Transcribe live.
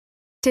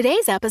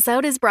Today's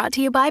episode is brought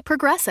to you by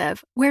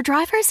Progressive, where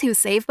drivers who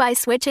save by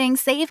switching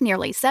save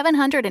nearly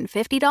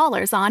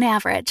 $750 on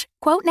average.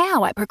 Quote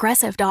now at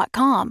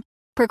Progressive.com.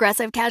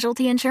 Progressive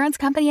Casualty Insurance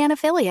Company and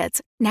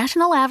Affiliates.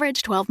 National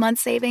average 12-month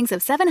savings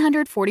of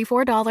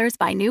 $744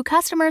 by new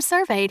customers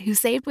surveyed who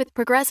saved with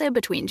Progressive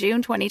between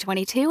June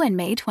 2022 and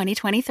May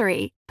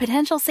 2023.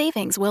 Potential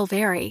savings will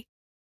vary.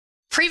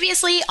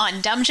 Previously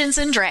on Dungeons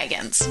 &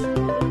 Dragons.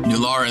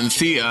 Nulara and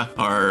Thea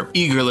are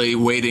eagerly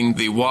waiting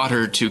the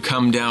water to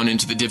come down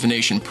into the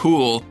divination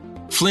pool.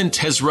 Flint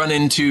has run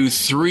into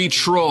 3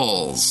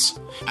 trolls.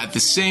 At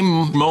the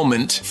same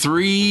moment,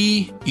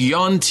 3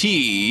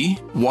 Yuan-ti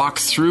walk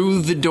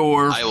through the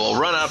door. I will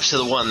run up to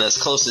the one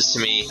that's closest to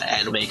me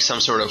and make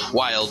some sort of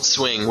wild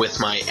swing with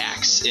my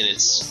axe in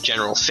its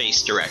general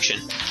face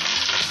direction.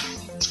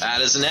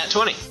 That is a nat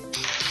 20.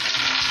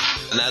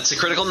 And that's a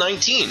critical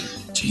 19.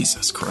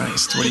 Jesus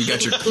Christ. What, do you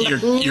got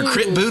your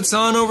crit boots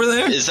on over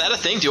there? Is that a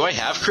thing? Do I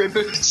have crit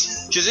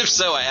boots? Because if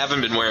so, I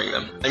haven't been wearing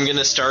them. I'm going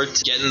to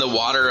start getting the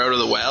water out of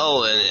the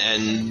well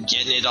and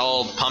getting it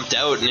all pumped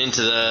out and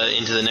into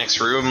the next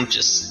room,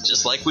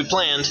 just like we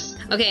planned.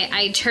 Okay,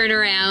 I turn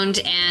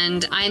around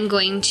and I'm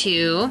going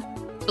to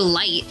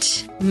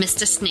blight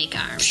Mr. Snake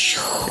Arm.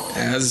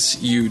 As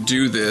you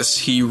do this,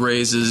 he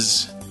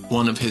raises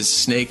one of his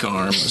snake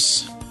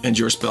arms. And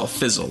your spell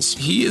fizzles.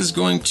 He is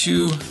going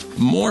to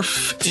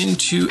morph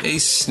into a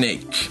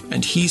snake,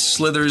 and he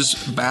slithers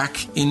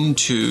back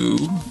into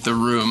the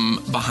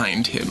room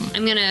behind him.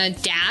 I'm gonna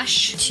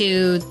dash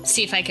to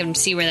see if I can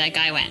see where that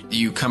guy went.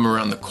 You come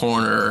around the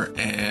corner,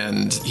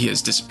 and he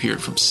has disappeared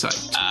from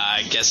sight.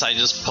 I guess I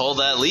just pull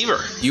that lever.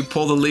 You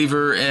pull the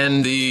lever,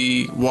 and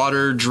the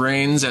water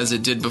drains as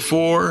it did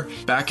before.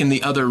 Back in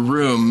the other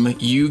room,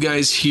 you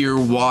guys hear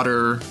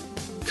water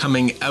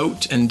coming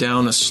out and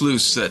down a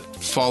sluice that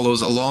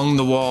follows along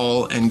the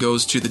wall and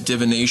goes to the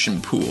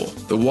divination pool.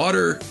 The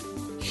water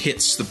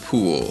hits the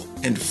pool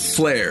and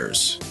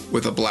flares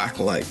with a black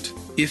light.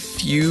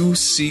 If you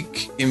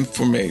seek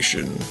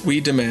information, we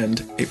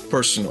demand a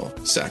personal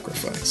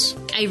sacrifice.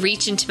 I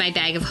reach into my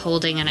bag of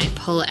holding and I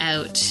pull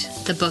out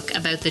the book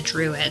about the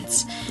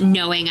druids.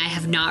 Knowing I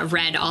have not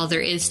read all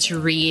there is to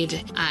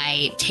read,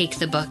 I take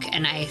the book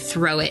and I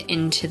throw it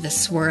into the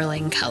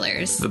swirling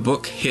colors. The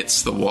book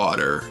hits the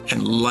water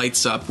and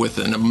lights up with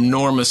an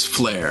enormous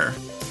flare.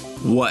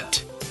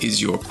 What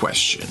is your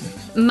question?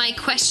 My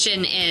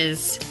question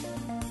is,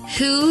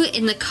 who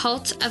in the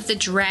cult of the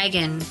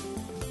dragon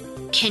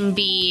can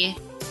be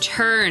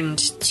turned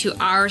to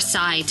our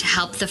side to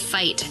help the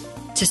fight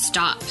to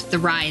stop the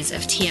rise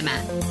of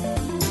Tiamat?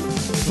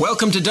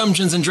 Welcome to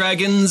Dungeons &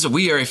 Dragons.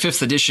 We are a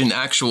 5th edition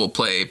actual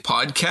play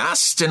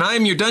podcast, and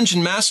I'm your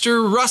dungeon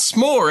master, Russ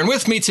Moore, and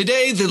with me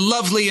today, the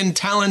lovely and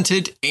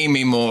talented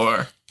Amy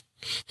Moore.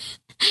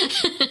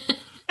 and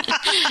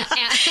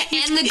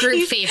the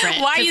group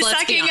favorite. Why are you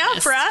sucking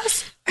up,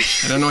 Russ?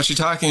 I don't know what you're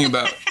talking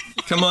about.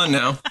 Come on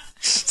now.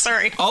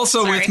 Sorry.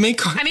 Also with me...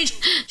 I mean,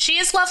 she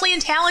is lovely and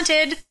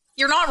talented.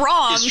 You're not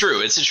wrong. It's true.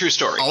 It's a true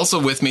story.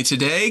 Also with me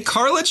today,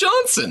 Carla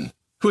Johnson,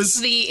 who is...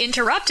 the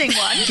interrupting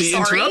one.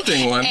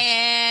 interrupting one.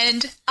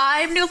 And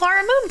I'm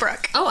Nulara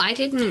Moonbrook. Oh, I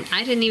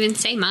didn't even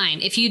say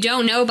mine. If you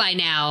don't know by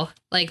now,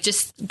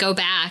 just go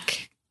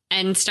back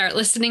and start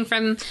listening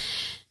from...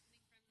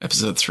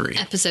 Episode 3.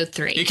 Episode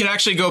 3. You can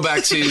actually go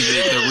back to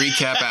the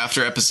recap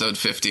after episode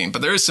 15,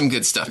 but there is some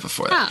good stuff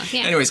before that. Oh,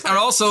 yeah. Anyways, and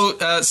also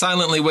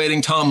silently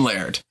waiting, Tom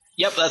Laird.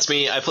 Yep, that's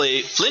me. I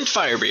play Flint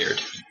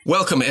Firebeard.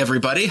 Welcome,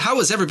 everybody.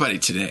 How is everybody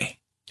today?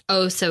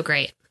 Oh, so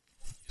great.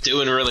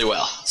 Doing really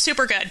well.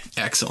 Super good.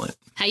 Excellent.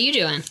 How you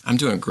doing? I'm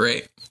doing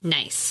great.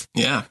 Nice.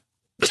 Yeah.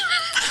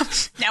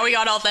 Now we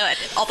got all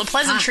the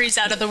pleasantries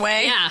out of the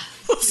way. Yeah.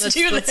 Let's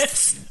do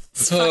this.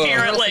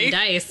 Apparently.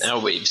 Dice. Now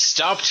we've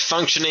stopped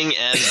functioning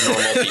as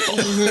normal people.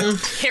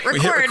 Hit record. We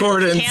hit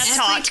record and can't Every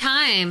talk.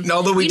 time.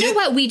 Although we you know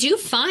what? We do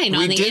fine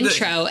on the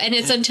intro, and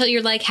it's until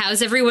you're like,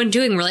 how's everyone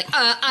doing? We're like,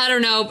 I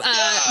don't know,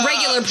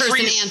 regular person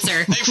Freeze.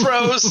 answer. I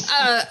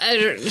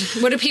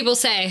froze. What do people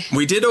say?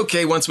 We did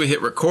okay once we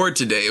hit record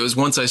today. It was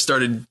once I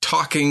started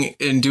talking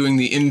and doing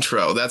the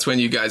intro. That's when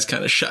you guys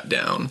kind of shut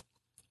down.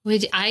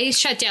 I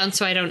shut down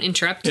so I don't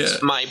interrupt you. Yeah.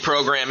 My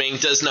programming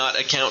does not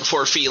account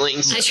for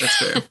feelings. That's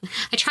fair.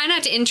 I try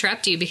not to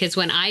interrupt you because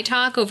when I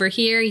talk over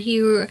here,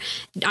 you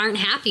aren't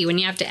happy when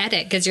you have to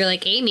edit because you're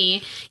like,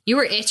 Amy, you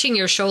were itching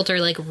your shoulder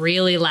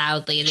really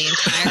loudly the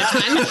entire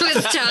time I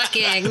was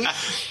talking.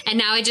 And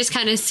now I just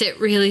kind of sit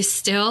really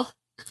still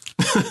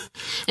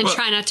and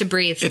try not to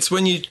breathe. It's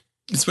when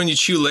you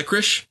chew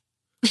licorice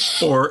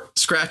or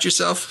scratch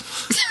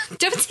yourself.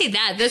 Don't say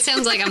that. That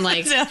sounds like I'm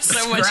Sounds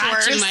so much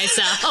scratching worse.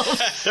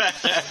 myself.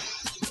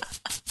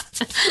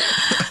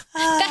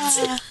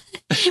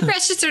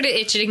 Russ just sort of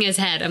itching his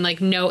head. I'm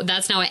like, no,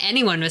 that's not what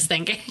anyone was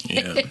thinking.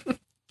 Yeah.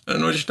 I don't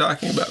know what you're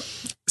talking about.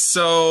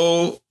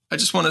 So I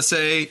just want to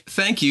say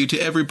thank you to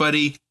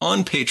everybody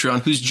on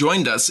Patreon who's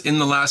joined us in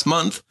the last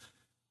month.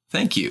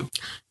 Thank you.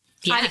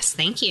 Yes,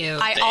 thank you.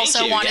 I Thank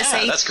also you. want to Yeah,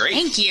 say that's great.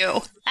 thank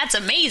you. That's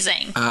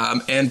amazing.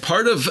 And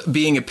part of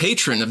being a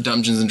patron of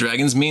Dungeons and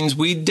Dragons means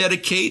we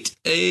dedicate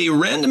a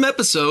random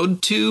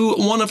episode to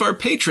one of our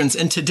patrons.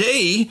 And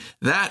today,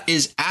 that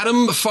is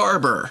Adam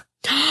Farber.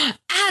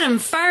 Adam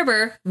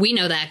Farber, we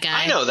know that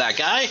guy. I know that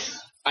guy.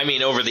 I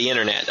mean, over the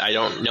internet. I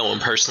don't know him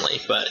personally,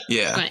 but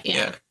Yeah. But,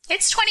 yeah.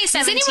 It's Does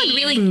 2017. anyone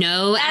really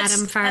know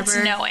Adam Farber? That's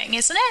knowing,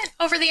 isn't it?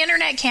 Over the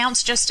internet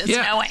counts just as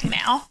Yeah. knowing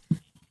now.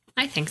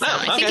 I think so. Oh,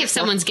 I think okay. if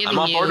someone's I'm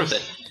on board with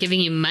it. giving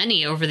you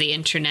money over the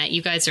internet,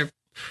 you guys are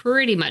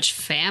pretty much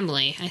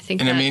family. I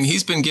think. And I mean, that's-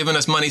 he's been giving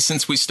us money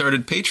since we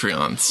started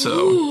Patreon.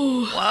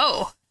 So,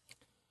 Whoa.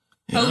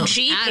 yeah.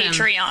 OG Adam.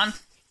 Patreon.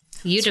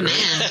 you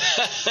demand.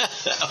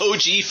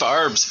 OG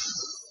Farbs.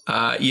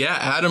 Yeah,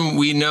 Adam,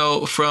 we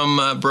know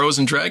from Bros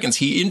and Dragons.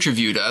 He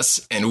interviewed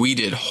us, and we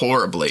did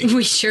horribly,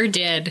 We sure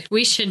did.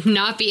 We should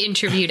not be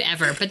interviewed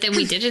ever, but then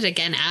we did it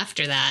again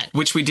after that.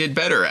 which we did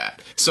better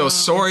at. So,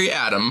 sorry,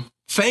 Adam.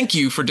 Thank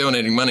you for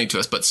donating money to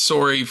us, but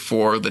sorry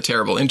for the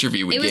terrible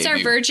interview we It gave was our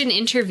you. virgin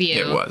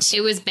interview. It was.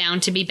 It was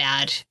bound to be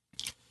bad.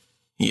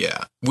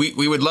 Yeah,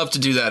 we would love to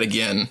do that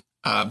again,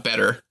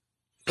 better.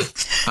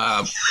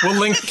 We'll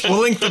link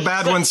the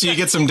bad one so you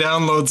get some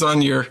downloads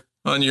on your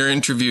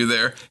interview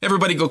there.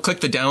 Everybody go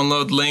click the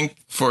download link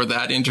for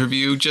that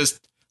interview.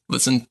 Just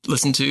listen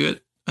to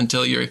it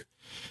until you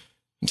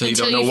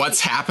don't know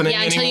what's happening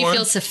until anymore. you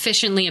feel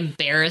sufficiently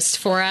embarrassed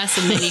for us,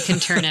 and then you can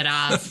turn it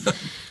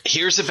off.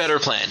 Here's a better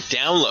plan.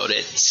 Download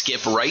it,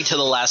 skip right to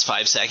the last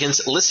 5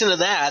 seconds, listen to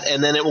that,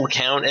 and then it will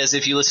count as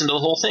if you listen to the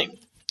whole thing.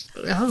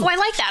 Oh, I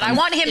like that. I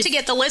want him to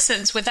get the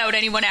listens without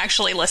anyone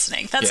actually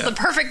listening. That's Yeah. the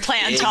perfect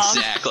plan, Tom.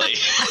 Exactly.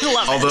 I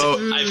love it.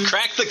 Although, I've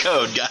cracked the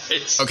code,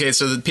 guys. okay,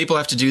 so the people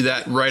have to do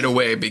that right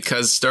away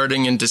because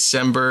starting in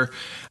December,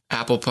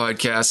 Apple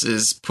Podcasts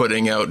is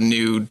putting out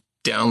new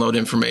download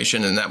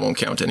information, and that won't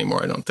count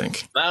anymore, I don't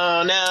think.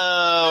 Oh,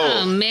 no.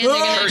 Oh man, they're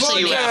gonna Curse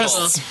actually you, make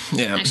Apple. people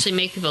Yeah,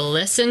 make people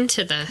listen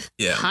to the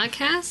Yeah.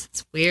 podcast.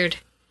 It's weird.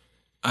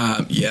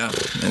 yeah,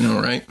 I know,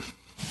 right?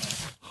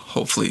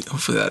 Hopefully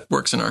that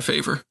works in our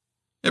favor.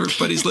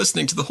 Everybody's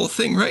listening to the whole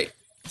thing, right?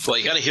 Well,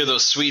 you got to hear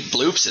those sweet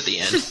bloops at the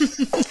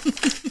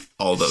end.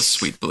 All those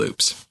sweet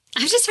bloops. I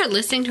have to start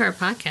listening to our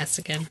podcast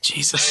again.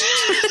 Jesus.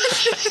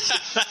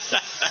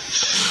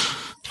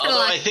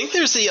 Although I think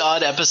there's the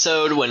odd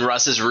episode when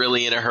Russ is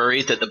really in a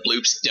hurry that the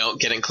bloops don't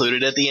get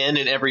included at the end,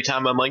 and every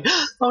time I'm like,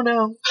 oh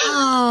no.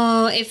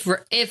 Oh,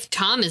 if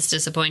Tom is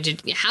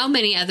disappointed, how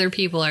many other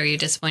people are you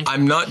disappointed?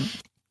 I'm not.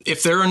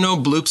 If there are no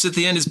bloops at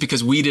the end, it's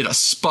because we did a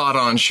spot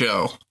on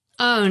show.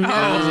 Oh no,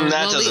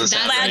 that doesn't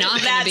sound that's right. not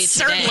going That to be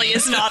certainly today.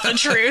 is not the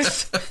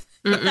truth.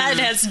 That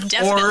has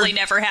definitely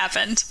never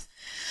happened.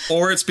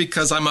 Or it's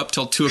because I'm up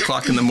till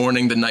 2:00 in the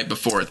morning the night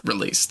before it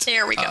released.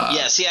 There we go.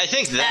 Yeah, see, I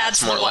think that's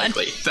That's more the one.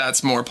 likely.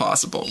 That's more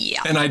possible.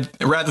 Yeah. And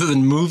rather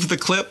than move the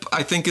clip,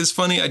 I think is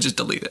funny, I just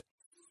delete it.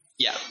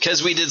 Yeah,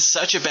 because we did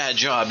such a bad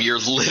job, you're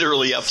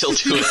literally up till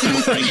 2 in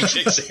the morning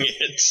fixing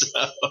it. So.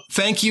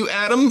 Thank you,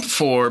 Adam,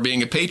 for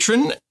being a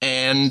patron.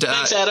 And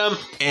Thanks, Adam.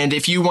 And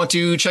if you want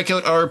to check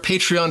out our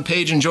Patreon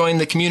page and join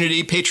the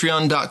community,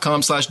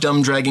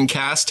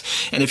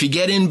 patreon.com/dumbdragoncast. And if you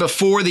get in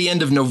before the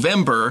end of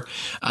November,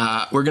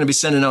 we're going to be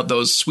sending out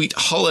those sweet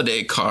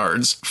holiday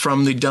cards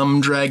from the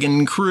Dumb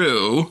Dragon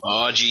crew.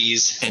 Oh,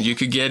 geez. And you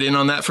could get in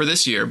on that for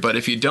this year. But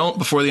if you don't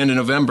before the end of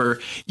November,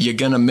 you're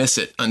going to miss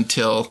it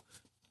until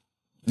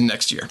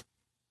next year.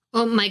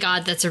 Oh my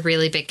God, that's a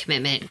really big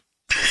commitment.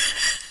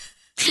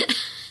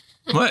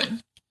 What?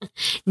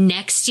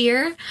 Next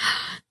year?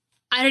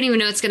 I don't even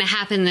know what's going to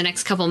happen in the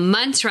next couple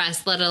months,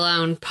 Russ, let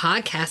alone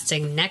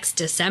podcasting next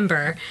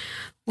December.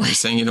 Are you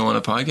saying you don't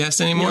want to podcast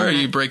anymore? No, Are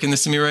you breaking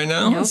this to me right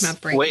now? No, I'm not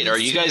breaking Wait, are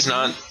this you to guys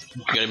not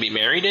going to be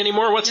married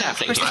anymore? What's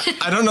happening?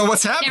 I don't know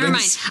what's happening. Never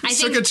mind.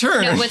 It's took a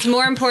turn. No, what's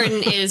more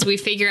important is we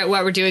figure out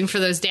what we're doing for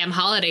those damn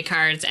holiday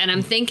cards. And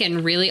I'm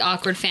thinking really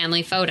awkward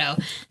family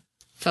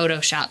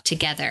Photoshop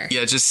together.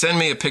 Yeah, just send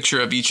me a picture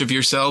of each of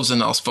yourselves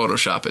and I'll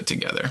Photoshop it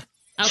together.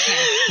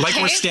 Okay. Like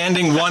we're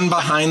standing one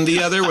behind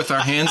the other with our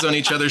hands on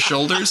each other's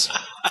shoulders.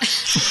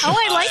 Oh,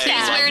 I like He's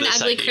that. wearing an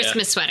this ugly idea.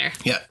 Christmas sweater.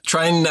 Yeah,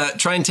 try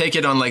and take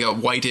it on like a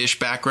whitish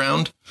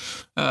background,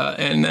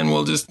 and then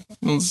I'll just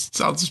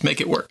make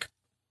it work.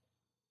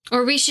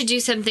 Or we should do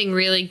something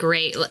really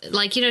great.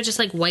 Like, just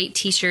like white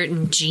t-shirt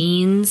and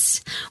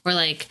jeans. Or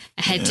like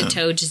a head to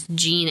toe just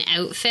jean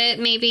outfit,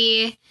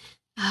 maybe.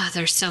 Oh,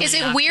 there's so Is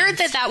many it weird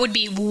options. that would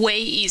be way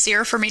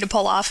easier for me to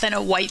pull off than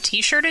a white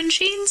t-shirt and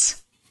jeans?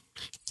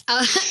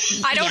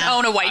 I don't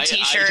own a white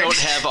t-shirt. I don't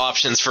have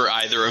options for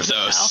either of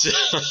those.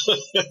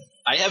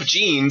 I have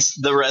jeans.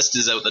 The rest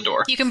is out the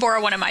door. You can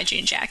borrow one of my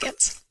jean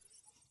jackets.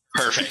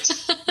 Perfect.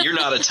 You're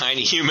not a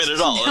tiny human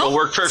at all. It'll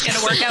work It's perfectly.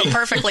 going to work out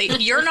perfectly.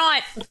 You're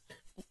not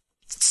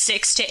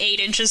 6 to 8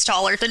 inches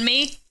taller than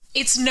me.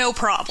 It's no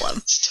problem.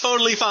 It's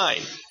totally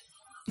fine.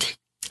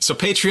 So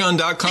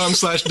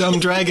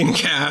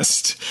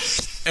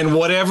patreon.com/dumbdragoncast, and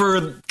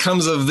whatever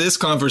comes of this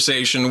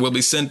conversation will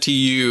be sent to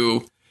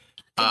you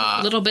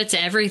little bits of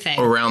everything?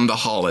 around the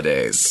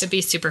holidays. It'd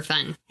be super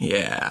fun.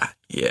 Yeah.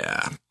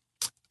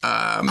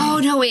 Oh,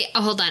 no, wait.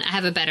 Oh, hold on. I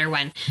have a better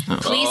one.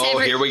 Please,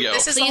 here we go.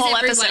 This is the Please, whole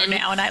everyone. episode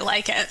now, and I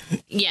like it.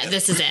 Yeah,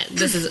 this is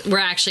it. We're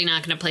actually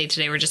not going to play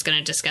today. We're just going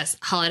to discuss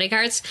holiday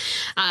cards.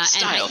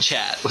 Style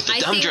chat with the I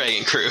Dumb think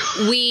Dragon crew.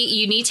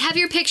 You need to have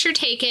your picture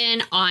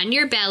taken on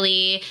your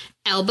belly,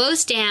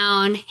 elbows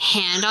down,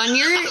 hand on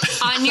your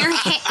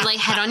like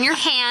head on your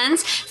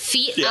hands,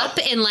 feet up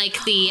in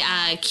like the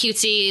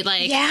cutesy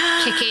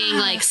kicking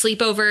like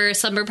sleepover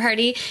slumber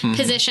party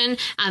position,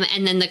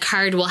 and then the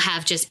card will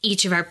have just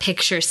each of our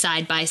pictures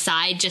side by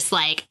side, just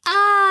like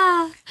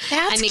That's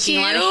I'm making cute.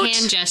 a lot of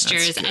hand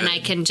gestures, That's and good. I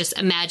can just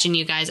imagine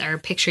you guys are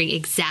picturing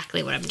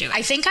exactly what I'm doing.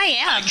 I think I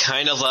am.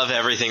 Kind of love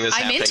everything that's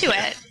I'm happening into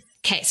here. it.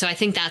 Okay, so I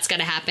think that's going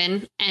to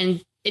happen,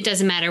 and it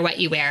doesn't matter what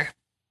you wear,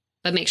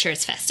 but make sure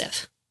it's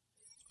festive.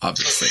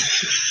 Obviously.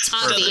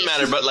 Doesn't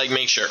matter, but like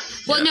make sure.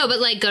 Well, no, but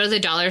like go to the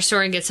dollar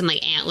store and get some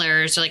like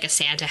antlers or like a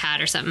Santa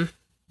hat or something.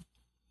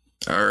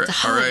 All right. a All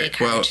holiday right.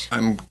 Well,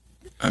 card.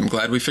 I'm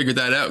glad we figured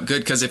that out. Good,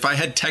 because if I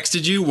had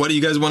texted you, what do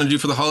you guys want to do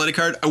for the holiday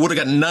card? I would have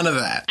got none of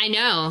that. I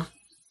know.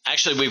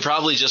 Actually, we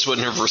probably just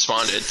wouldn't have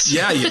responded.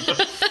 Yeah.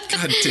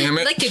 God damn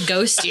I'd it. like to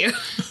ghost you.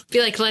 Be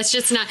like, let's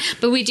just not.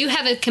 But we do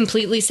have a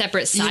completely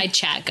separate side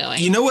chat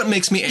going. You know what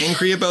makes me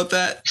angry about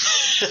that?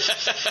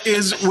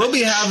 Is we'll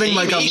be having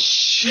like a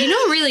You know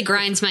what really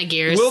grinds my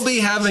gears? we'll be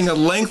having a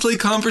lengthy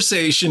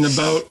conversation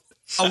about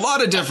a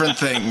lot of different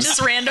things.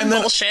 Just random And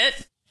then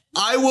bullshit.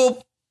 I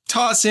will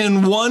toss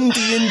in one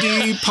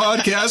D&D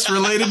podcast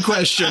related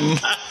question,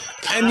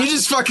 and you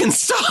just fucking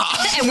stop.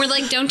 And we're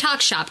like, don't talk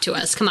shop to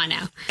us. Come on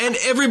now. And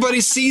everybody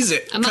sees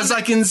it because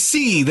I can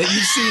see that you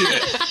see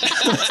it.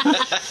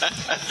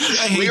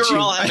 I hate We were you.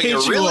 all I having hate a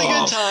you really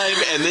all. good time,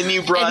 and then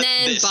you brought And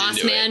then this Boss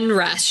into it. Man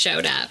Russ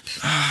showed up.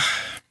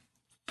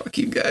 Fuck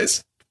you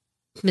guys.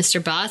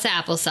 Mr. Boss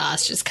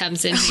Applesauce just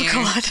comes in Oh, here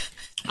God.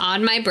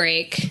 on my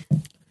break.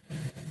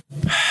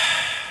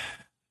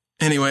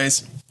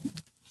 Anyways,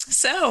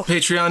 So,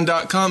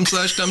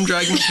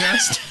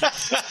 patreon.com/dumbdragoncast.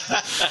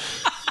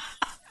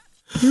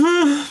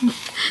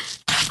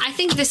 I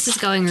think this is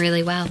going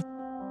really well.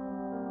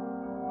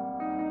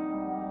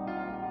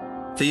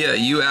 Thea,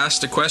 you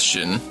asked a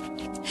question.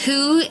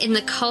 Who in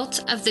the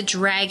cult of the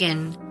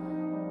dragon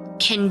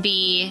can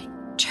be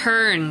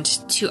turned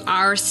to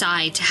our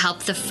side to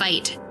help the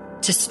fight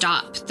to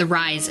stop the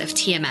rise of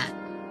Tiamat?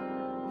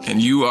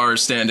 And you are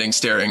standing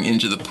staring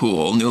into the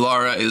pool.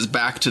 Nulara is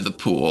back to the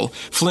pool.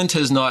 Flint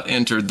has not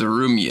entered the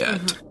room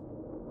yet.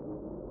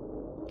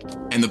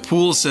 And the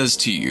pool says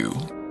to you,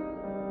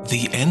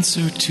 The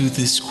answer to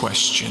this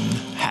question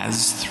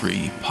has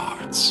 3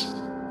 parts.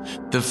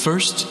 The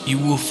first you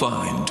will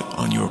find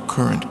on your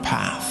current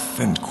path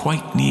and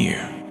quite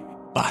near,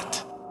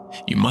 but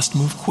you must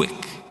move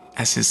quick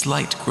as his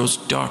light grows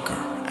darker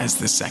as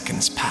the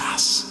seconds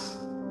pass.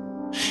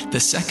 The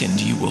second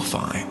you will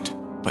find,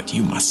 but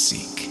you must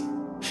seek.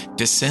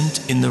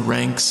 Descent in the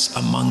ranks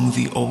among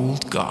the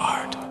old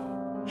guard.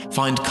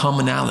 Find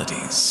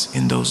commonalities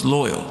in those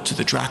loyal to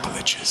the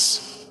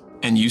Dracoliches.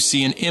 and you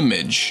see an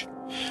image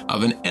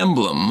of an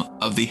emblem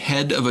of the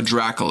head of a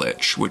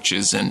Dracolich, which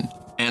is an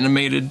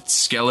animated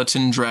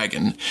skeleton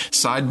dragon,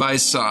 side by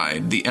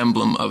side the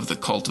emblem of the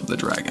cult of the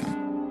dragon.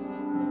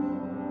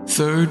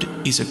 Third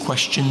is a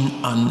question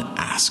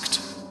unasked,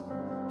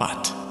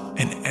 but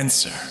an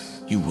answer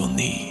you will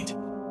need.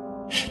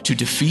 To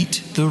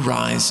defeat the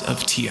rise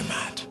of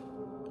Tiamat,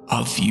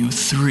 of you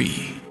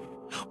 3,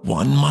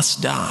 one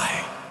must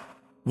die,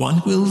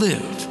 one will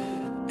live,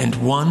 and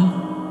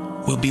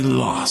one will be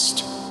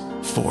lost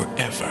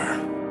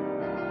forever.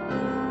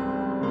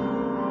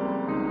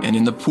 And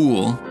in the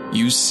pool,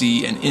 you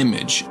see an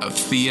image of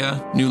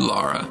Thea,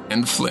 Nulara,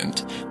 and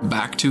Flint,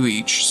 back to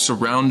each,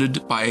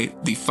 surrounded by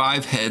the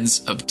 5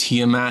 heads of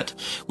Tiamat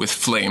with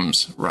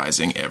flames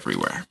rising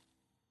everywhere.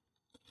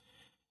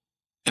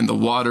 And the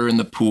water in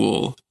the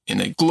pool,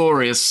 in a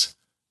glorious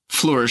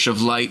flourish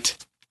of light,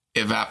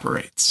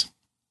 evaporates.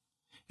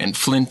 And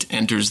Flint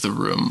enters the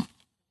room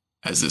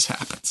as this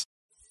happens.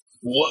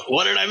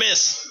 What did I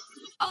miss?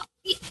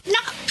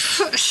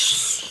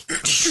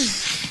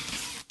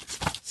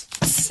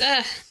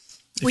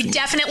 we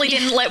definitely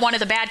didn't let one of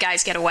the bad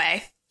guys get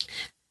away.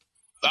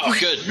 Oh,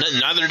 good.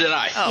 Neither did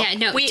I. Oh, Yeah,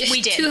 no, we did.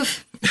 We did. Two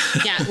of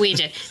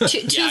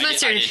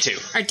us I did too.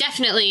 are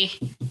definitely.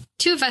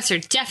 2 of us are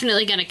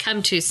definitely going to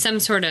come to some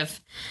sort of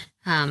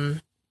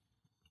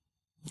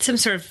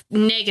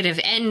negative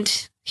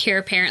end here.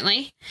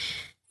 Apparently.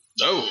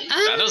 Oh,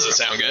 that doesn't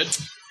sound good.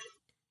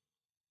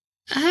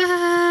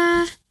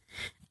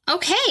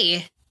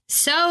 Okay.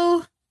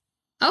 So.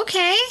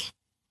 Okay.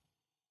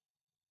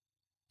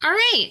 All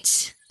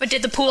right. But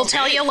did the pool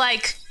tell you,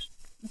 like,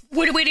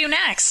 what do we do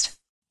next?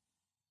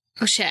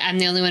 Oh shit! I'm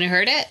the only one who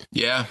heard it.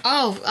 Yeah.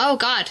 Oh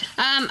God.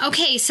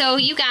 Okay, so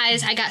you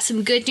guys, I got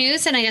some good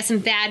news and I got some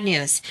bad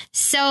news.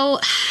 So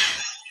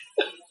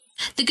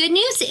the good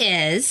news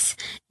is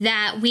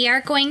that we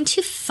are going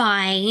to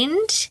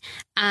find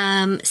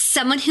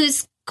someone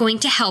who's going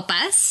to help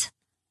us.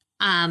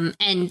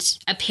 And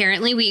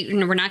apparently we're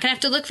not going to have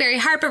to look very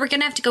hard, but we're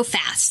going to have to go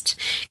fast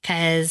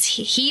because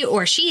he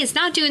or she is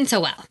not doing so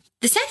well.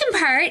 The second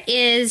part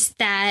is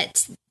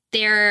that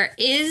there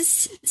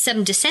is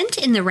some dissent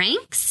in the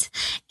ranks,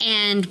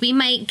 and we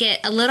might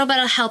get a little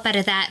bit of help out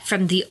of that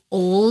from the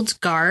old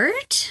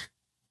guard.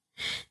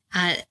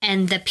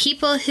 And the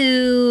people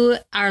who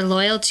are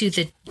loyal to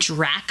the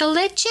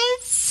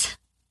Dracoliches?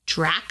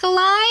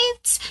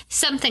 Dracolides?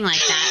 Something like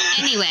that.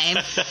 Anyway.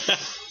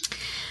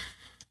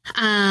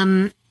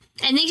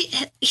 And he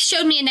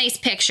showed me a nice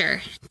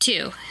picture,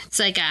 too. It's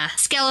like a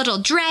skeletal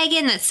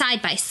dragon that's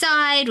side by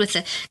side with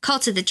the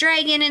cult of the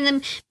dragon in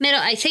the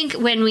middle. I think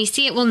when we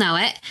see it, we'll know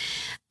it.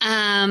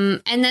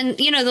 And then,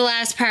 the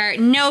last part,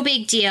 no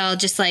big deal.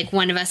 Just like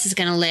one of us is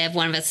going to live,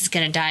 one of us is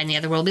going to die, and the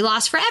other will be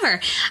lost forever.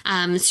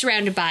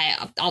 Surrounded by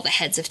all the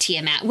heads of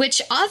Tiamat,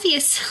 which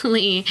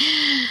obviously,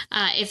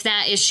 if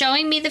that is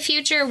showing me the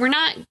future,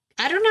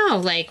 I don't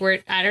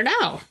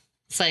know.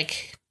 It's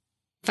like,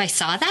 if I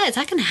saw that, is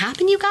that going to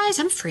happen, you guys?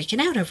 I'm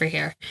freaking out over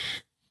here.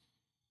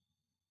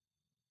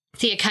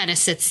 Thea kind of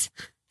sits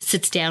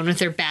down with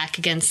her back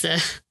against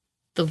the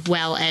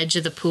well edge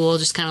of the pool,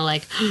 just kind of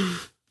like...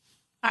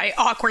 I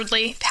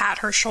awkwardly pat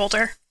her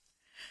shoulder.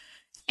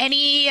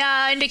 Any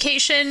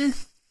indication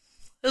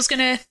who's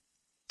gonna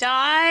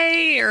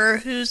die or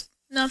who's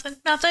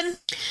nothing?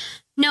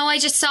 No, I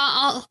just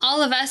saw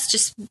all of us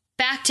just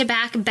back to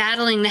back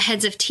battling the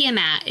heads of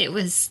Tiamat.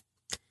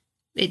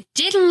 It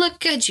didn't look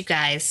good, you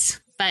guys,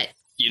 but...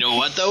 You know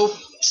what, though?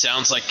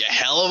 Sounds like a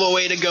hell of a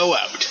way to go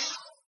out.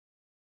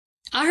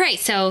 All right,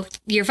 so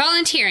you're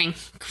volunteering.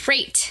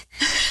 Great.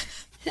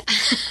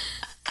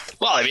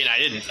 Well, I mean,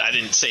 I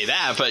didn't say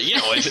that, but,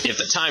 if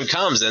the time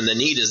comes and the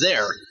need is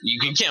there, you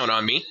can count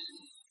on me.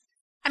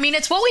 I mean,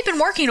 it's what we've been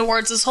working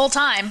towards this whole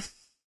time.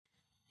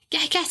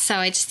 Yeah, I guess so.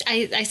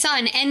 I saw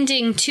an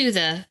ending to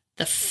the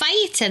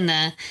fight and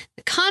the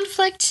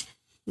conflict,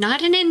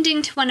 not an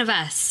ending to one of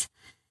us.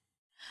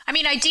 I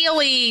mean,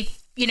 ideally,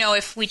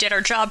 if we did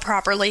our job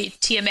properly,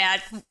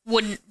 Tiamat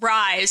wouldn't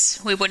rise.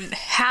 We wouldn't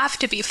have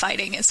to be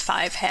fighting as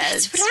 5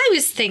 heads. That's what I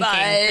was thinking.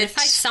 But if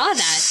I saw that,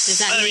 does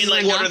that mean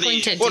we're not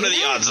going to do what are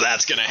the odds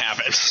that's going to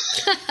happen?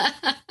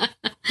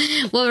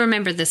 We'll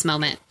remember this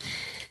moment.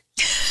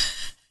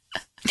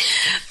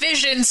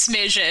 Vision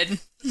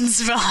smidgen.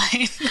 It's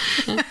fine.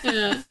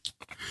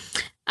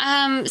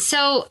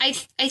 So I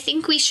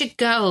think we should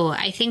go.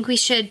 I think we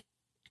should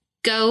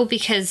go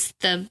because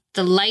the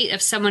light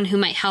of someone who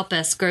might help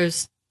us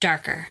grows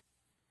darker.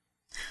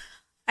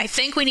 I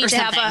think we need to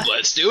have a...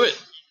 Let's do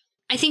it.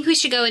 I think we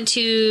should go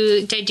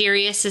into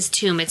Diderius'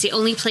 tomb. It's the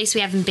only place we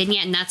haven't been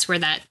yet, and that's where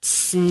that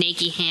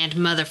snaky hand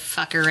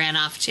motherfucker ran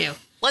off to.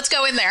 Let's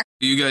go in there.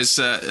 You guys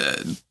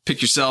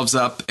pick yourselves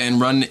up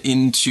and run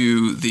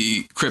into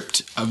the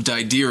crypt of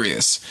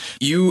Diderius.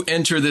 You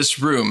enter this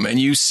room, and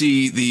you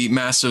see the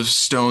massive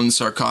stone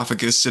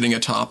sarcophagus sitting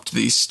atop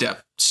the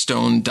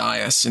stone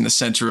dais in the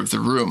center of the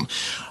room.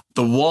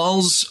 The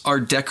walls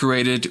are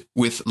decorated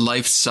with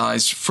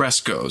life-size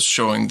frescoes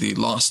showing the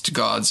lost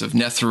gods of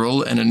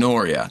Netheril and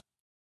Honoria.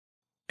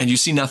 And you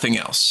see nothing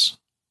else.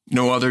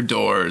 No other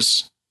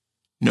doors,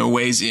 no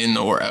ways in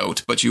or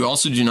out, but you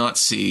also do not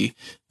see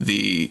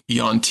the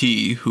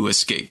Yuan-ti who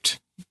escaped.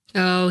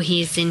 Oh,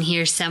 he's in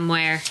here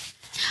somewhere.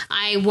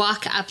 I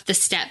walk up the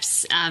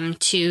steps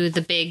to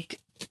the big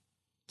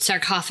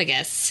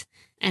sarcophagus,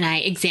 and I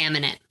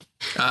examine it.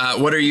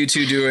 What are you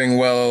two doing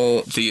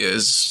while Thea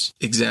is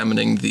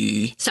examining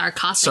the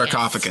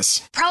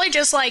sarcophagus? Probably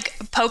just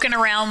poking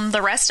around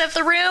the rest of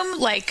the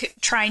room,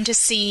 trying to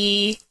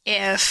see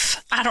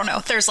if, I don't know,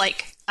 if there's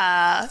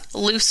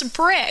loose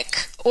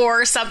brick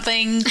or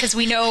something, because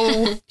we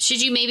know...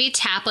 Should you maybe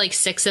tap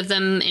 6 of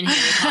them in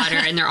Harry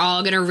Potter and they're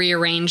all going to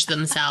rearrange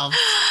themselves?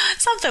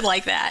 Something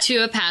like that. To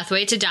a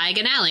pathway to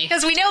Diagon Alley.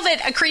 Because we know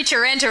that a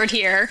creature entered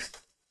here,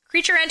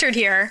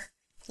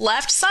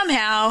 left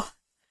somehow.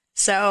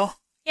 So,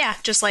 yeah,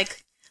 just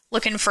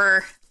looking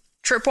for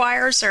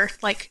tripwires or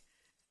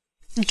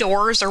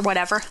doors or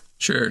whatever.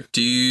 Sure.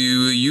 Do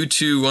you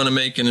two want to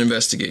make an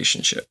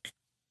investigation check?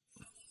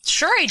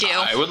 Sure I do.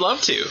 I would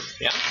love to,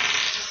 yeah.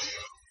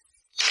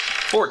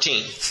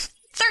 14.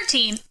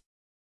 13.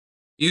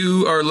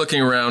 You are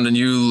looking around and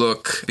you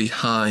look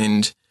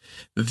behind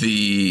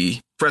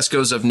the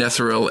frescoes of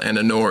Netheril and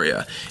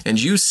Honoria,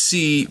 and you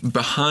see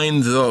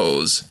behind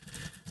those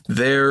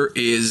there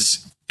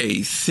is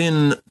a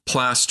thin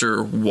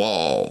plaster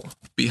wall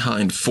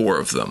behind 4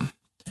 of them.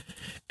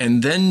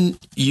 And then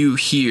you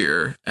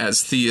hear,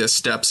 as Thea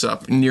steps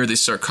up near the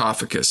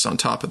sarcophagus on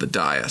top of the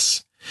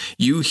dais,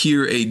 you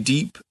hear a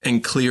deep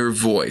and clear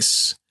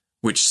voice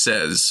which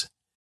says,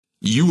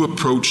 "You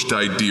approach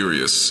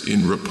Diderius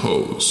in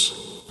repose.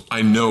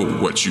 I know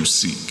what you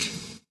seek."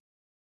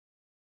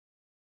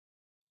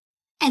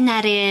 And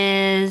that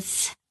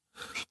is...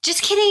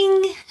 Just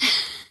kidding.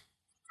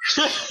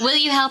 Will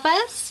you help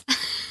us?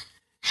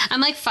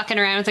 I'm fucking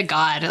around with a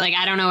god.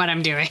 I don't know what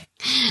I'm doing.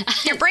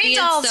 Your brain's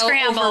all so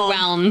scrambled.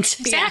 Overwhelmed.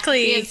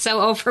 Exactly. Yeah, he is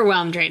so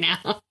overwhelmed right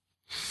now.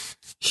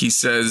 He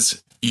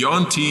says,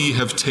 "Yuan-ti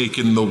have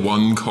taken the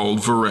one called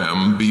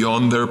Varem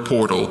beyond their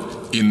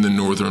portal in the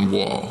northern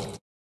wall.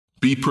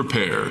 Be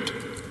prepared,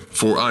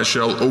 for I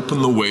shall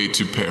open the way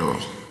to peril.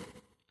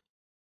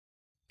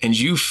 and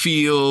you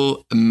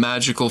feel a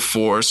magical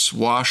force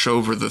wash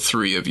over the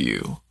three of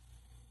you.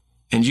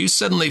 And you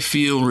suddenly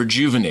feel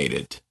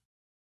rejuvenated.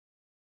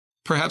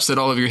 Perhaps that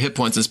all of your hit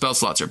points and spell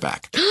slots are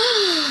back. Yeah,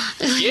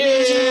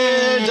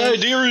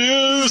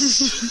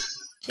 Diderius!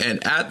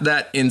 And at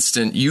that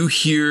instant, you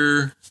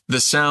hear the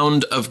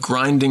sound of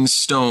grinding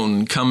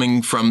stone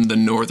coming from the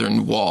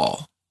northern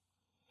wall.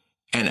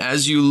 And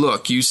as you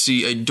look, you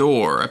see a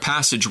door, a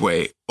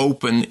passageway,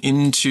 open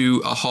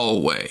into a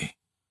hallway.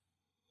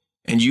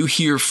 And you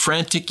hear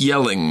frantic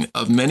yelling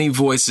of many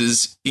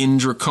voices in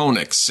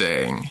Draconic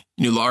saying,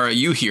 Nulara,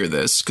 you hear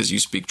this because you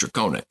speak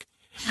Draconic.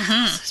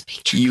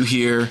 You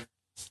hear,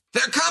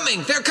 they're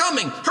coming,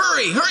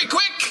 hurry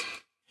quick.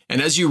 And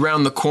as you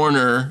round the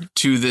corner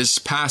to this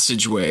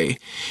passageway,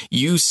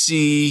 you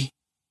see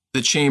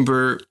the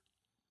chamber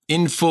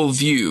in full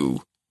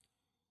view.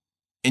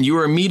 And you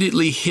are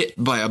immediately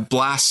hit by a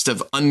blast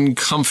of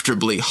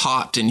uncomfortably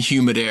hot and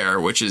humid air,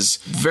 which is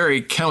very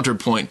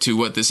counterpoint to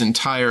what this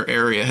entire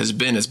area has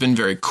been. It's been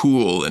very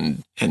cool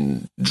and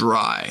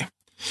dry.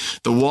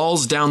 The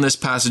walls down this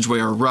passageway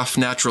are rough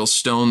natural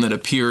stone that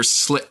appear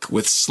slick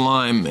with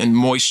slime and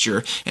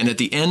moisture, and at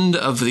the end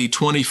of the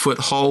 20-foot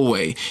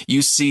hallway,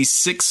 you see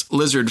 6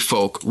 lizard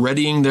folk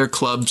readying their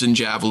clubs and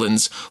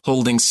javelins,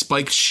 holding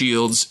spiked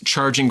shields,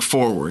 charging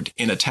forward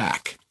in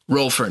attack.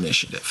 Roll for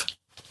initiative.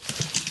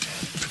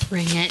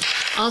 Bring it.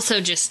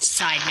 Also, just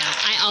side note,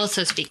 I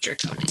also speak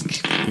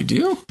Draconic. You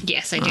do?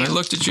 Yes, I do. I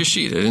looked at your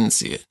sheet. I didn't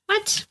see it.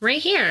 What?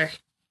 Right here.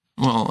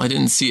 Well, I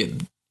didn't see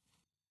it.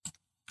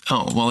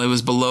 Oh, well, it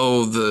was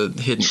below the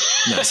hidden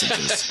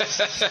messages.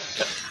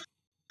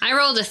 I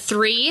rolled a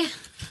 3. Ooh,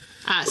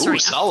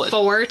 solid. A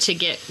 4 to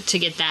get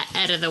that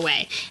out of the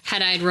way.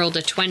 Had I rolled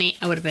a 20,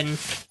 I would have been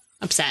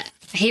upset.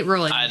 I hate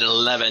rolling. I had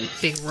 11.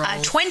 Big roll.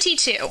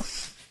 22.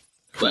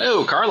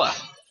 Whoa, Carla.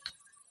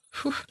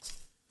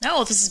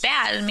 No, this is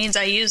bad. It means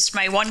I used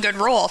my one good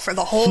roll for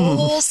the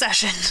whole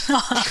session.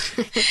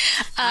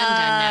 I'm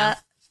done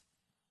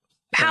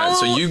now.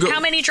 How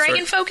many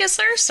dragon folk is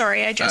there?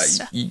 Sorry, I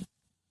just...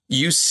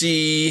 You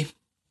see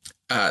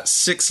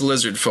 6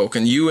 lizard folk,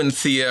 and you and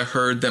Thea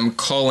heard them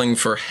calling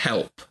for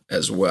help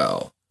as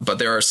well. But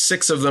there are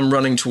 6 of them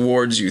running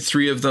towards you.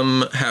 3 of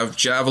them have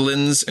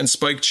javelins and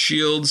spiked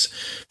shields.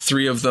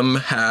 3 of them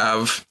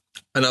have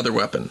another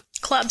weapon.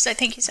 Clubs, I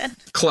think you said.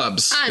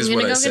 Clubs I'm is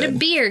gonna what I go said. get a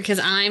beer because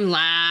I'm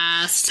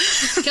last.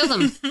 Kill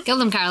them. Kill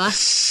them, Carla.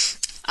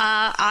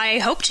 I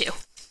hope to.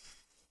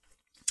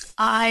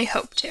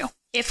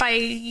 If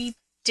I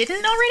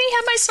didn't already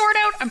have my sword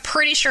out, I'm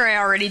pretty sure I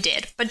already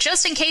did. But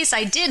just in case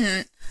I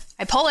didn't,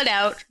 I pull it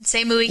out,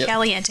 say muy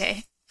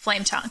caliente,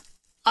 flame tongue,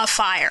 a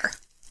fire.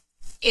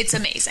 It's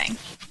amazing.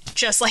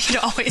 Just like it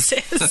always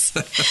is.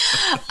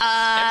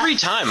 Every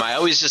time, I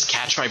always just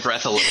catch my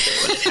breath a little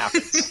bit when it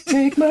happens.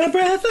 Take my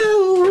breath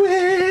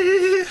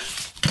away.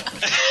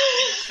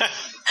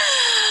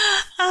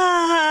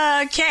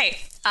 Okay.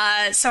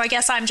 So I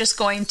guess I'm just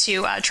going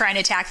to try and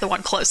attack the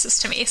one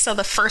closest to me. So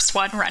the first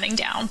one running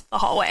down the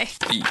hallway.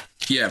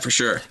 Yeah, for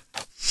sure.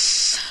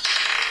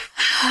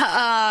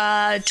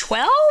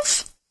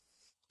 12?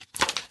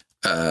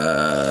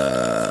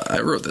 I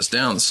wrote this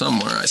down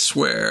somewhere, I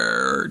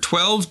swear.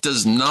 12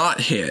 does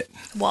not hit.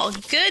 Well,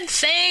 good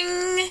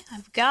thing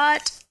I've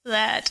got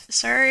that.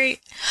 Sorry.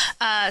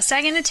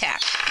 Second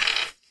attack.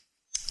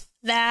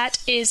 That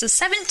is a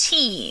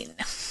 17.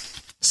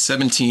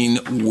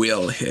 17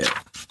 will hit.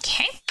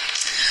 Okay.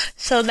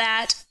 So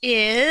that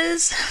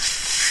is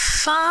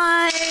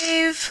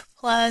 5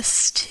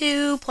 plus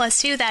 2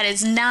 plus 2. That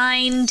is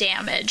 9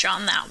 damage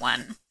on that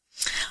one.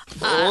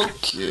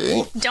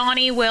 Okay.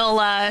 Donnie will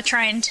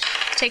try and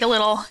take a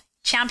little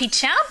champy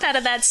champ out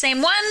of that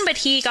same one, but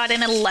he got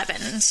an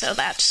 11, so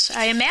that,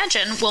 I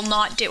imagine, will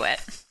not do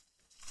it.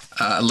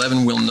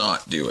 11 will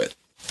not do it.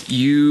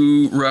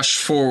 You rush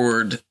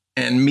forward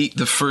and meet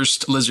the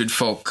first lizard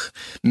folk,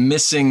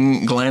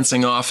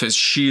 glancing off his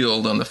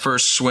shield on the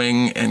first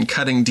swing and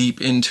cutting deep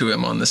into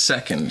him on the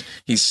second.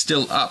 He's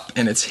still up,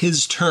 and it's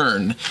his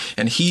turn,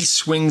 and he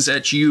swings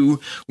at you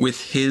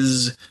with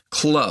his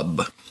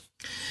club.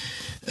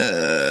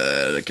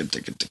 That's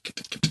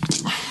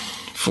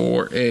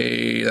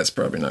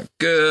probably not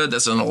good.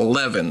 That's an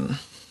 11.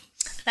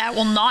 That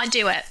will not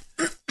do it.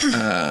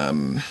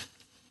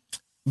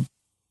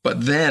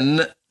 But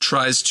then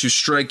tries to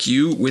strike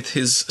you with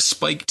his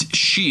spiked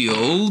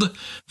shield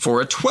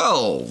for a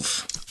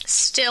 12.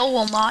 Still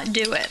will not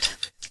do it.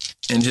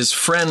 And his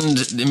friend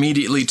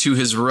immediately to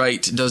his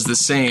right does the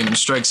same,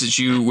 strikes at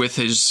you with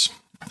his...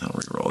 I'll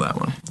reroll that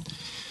one.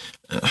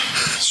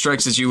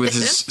 Strikes at you with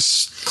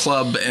his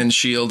club and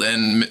shield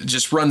and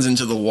just runs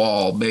into the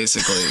wall,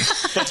 basically.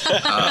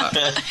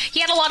 He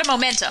had a lot of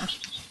momentum.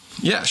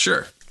 Yeah,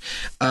 sure.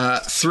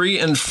 3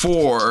 and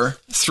 4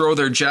 throw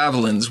their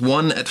javelins,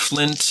 one at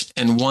Flint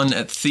and one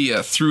at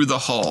Thea, through the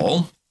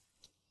hall.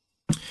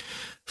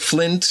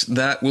 Flint,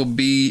 that will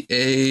be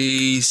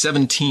a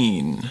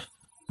 17.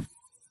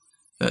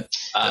 Yep.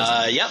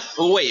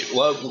 Oh, wait,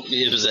 what?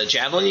 It was a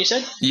javelin, you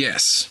said?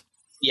 Yes.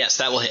 Yes,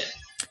 that will hit.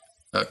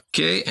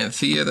 Okay, and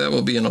Thea, that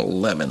will be an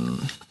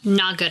 11.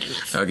 Not good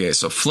enough. Okay,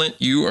 so Flint,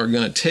 you are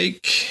going to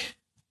take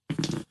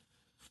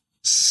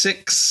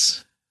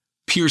 6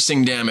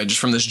 piercing damage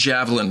from this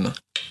javelin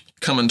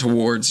coming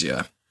towards you.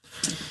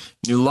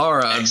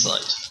 Nulara,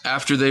 Excellent.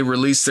 after they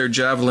release their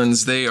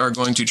javelins, they are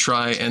going to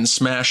try and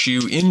smash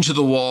you into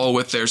the wall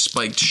with their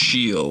spiked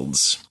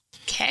shields.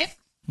 Okay.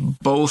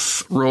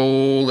 Both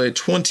roll a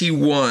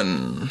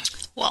 21.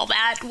 Well,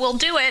 that will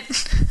do it.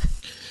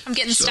 I'm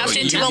getting So stuffed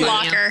you into a get-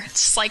 locker.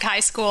 It's just like high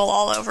school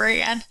all over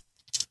again.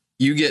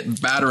 You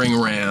get battering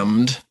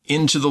rammed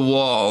into the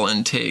wall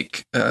and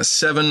take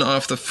 7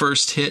 off the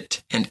first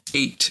hit and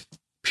 8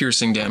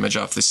 piercing damage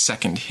off the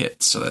second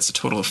hit. So that's a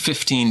total of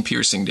 15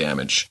 piercing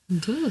damage.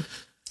 Okie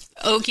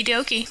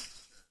dokie.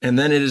 And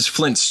then it is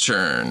Flint's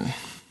turn.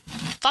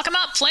 Fuck him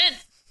up, Flint.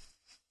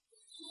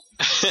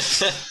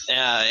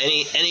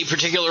 Any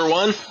particular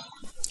one?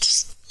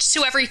 Just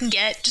whoever you can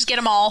get. Just get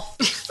them all.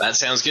 That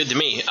sounds good to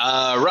me.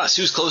 Russ,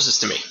 who's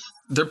closest to me?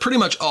 They're pretty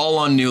much all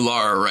on New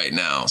Lara right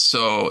now.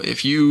 So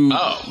if you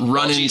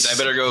run geez, into...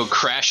 I better go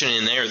crashing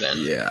in there then.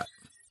 Yeah.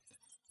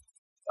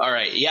 All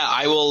right, yeah,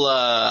 I will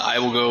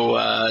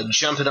go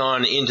jumping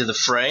on into the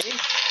fray,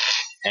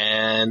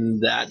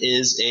 and that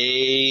is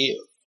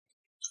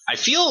I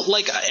feel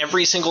like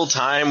every single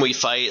time we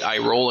fight, I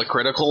roll a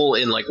critical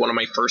in like one of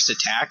my first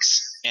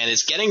attacks, and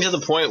it's getting to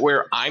the point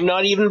where I'm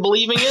not even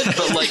believing it,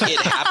 but like it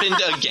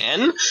happened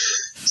again.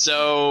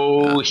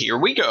 So here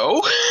we go.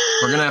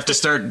 We're going to have to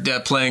start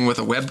playing with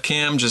a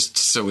webcam just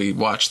so we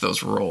watch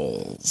those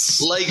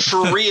rolls. Like,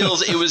 for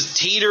reals, it was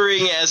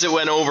teetering as it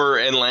went over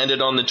and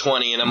landed on the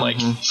 20, and I'm like,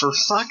 for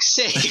fuck's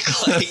sake,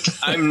 like,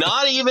 I'm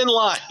not even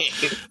lying.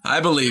 I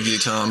believe you,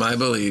 Tom. I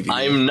believe you.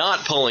 I'm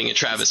not pulling a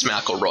Travis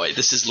McElroy.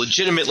 This is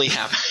legitimately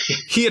happening.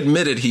 He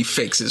admitted he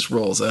fakes his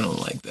rolls. I don't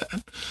like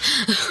that.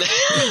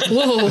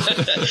 Whoa.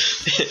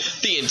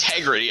 The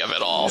integrity of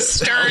it all.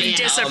 Stern yeah.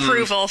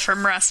 disapproval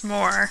from Russ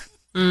Moore.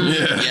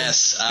 Yeah.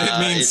 Yes, It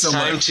means it's so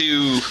time much.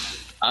 to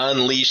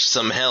unleash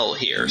some hell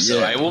here. So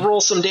Yeah. I will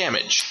roll some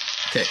damage.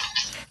 Okay.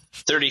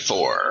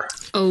 34.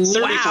 Oh,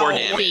 34 wow,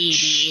 damage.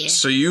 baby.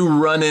 So you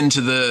run into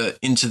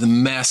the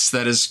mess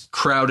that is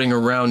crowding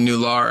around New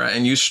Lara,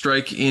 and you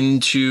strike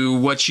into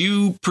what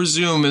you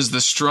presume is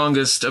the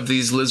strongest of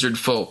these lizard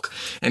folk,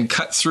 and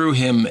cut through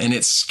him, and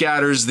it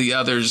scatters the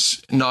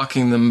others,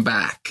 knocking them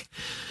back.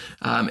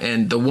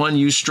 And the one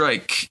you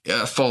strike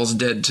falls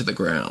dead to the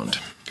ground.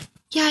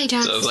 Yeah, he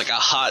does. So it's like a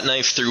hot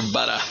knife through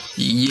butter.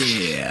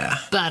 Yeah.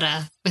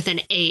 Butter with an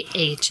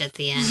AH at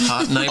the end.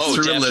 Hot knife Oh,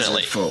 through definitely. a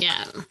lizard folk.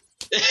 Yeah.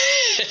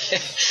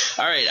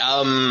 All right.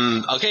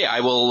 Okay. I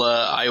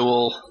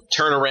will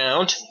turn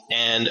around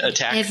and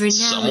attack Every now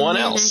someone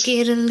and then else. I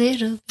get a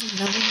little bit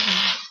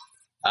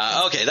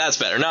lonely. Okay, that's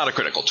better. Not a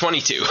critical.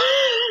 22.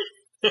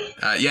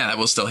 Yeah, that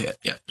will still hit.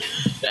 Yeah.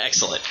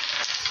 Excellent.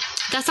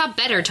 That's not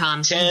better,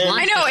 Tom. 10. You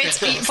want I know. the It's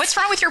critical. what's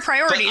wrong with your But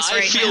priorities I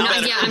right feel now?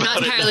 better. Yeah, I'm not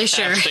about it entirely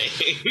sure.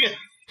 happening.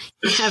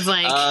 You have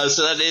like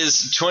So that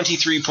is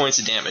 23 points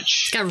of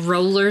damage. got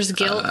roller's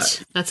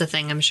guilt. That's a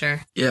thing, I'm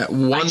sure. Yeah.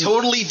 I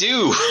totally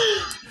do.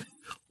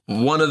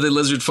 One of the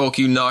lizard folk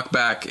you knock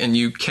back, and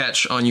you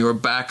catch on your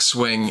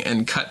backswing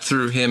and cut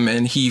through him,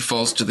 and he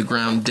falls to the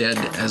ground dead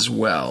as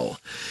well.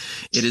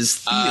 It is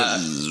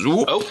Thea's.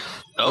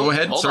 Go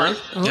ahead. Hold Sorry.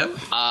 on. Yep.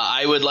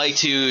 I would like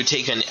to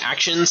take an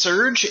action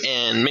surge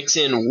and mix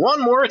in one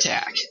more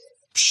attack.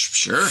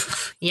 Sure.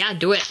 Yeah,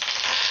 do it.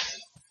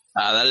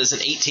 That is an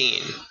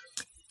 18.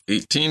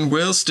 18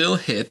 will still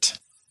hit.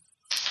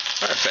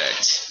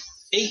 Perfect.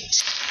 8.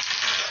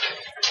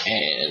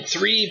 And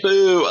 3,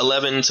 boo,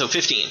 11, so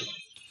 15.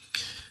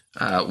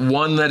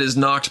 One that is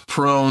knocked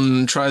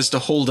prone tries to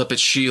hold up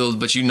its shield,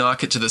 but you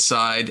knock it to the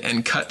side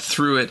and cut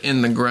through it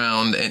in the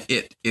ground, and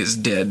it is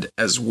dead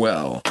as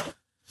well.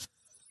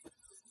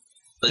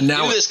 Let's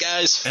Now- do this,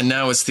 guys. And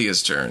now it's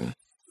Thea's turn.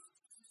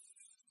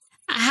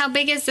 How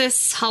big is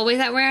this hallway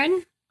that we're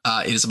in?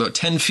 It is about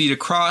 10 feet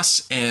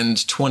across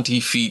and 20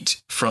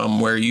 feet from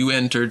where you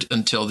entered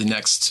until the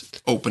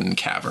next open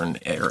cavern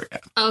area.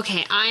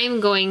 Okay, I'm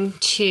going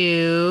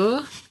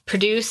to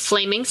produce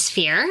Flaming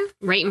Sphere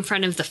right in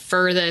front of the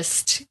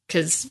furthest,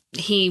 because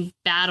he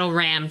battle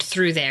rammed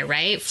through there,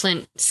 right?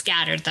 Flint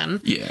scattered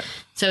them. Yeah.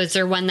 So is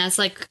there one that's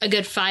like a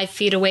good 5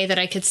 feet away that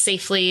I could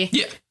safely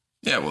Yeah.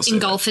 Yeah, we'll see.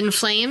 engulf in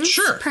flames?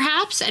 Sure.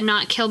 Perhaps, and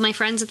not kill my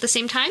friends at the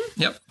same time?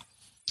 Yep.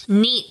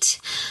 Neat.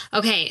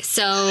 Okay,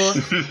 so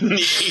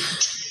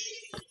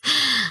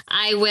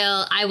I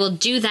will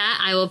do that.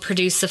 I will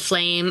produce the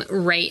flame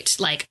right,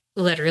 like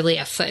literally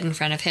a foot in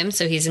front of him,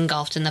 so he's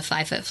engulfed in the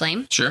 5-foot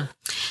flame. Sure.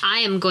 I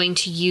am going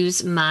to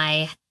use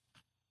my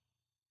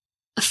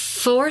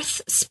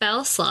 4th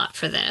spell slot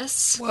for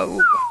this.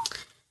 Whoa.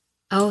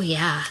 Oh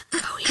yeah.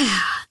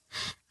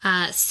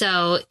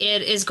 So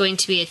it is going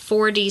to be a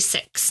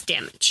 4d6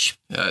 damage.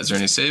 Is there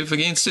any save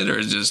against it, or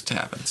it just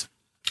happens?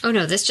 Oh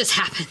no, this just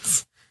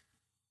happens.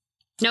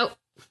 Nope.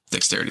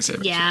 Dexterity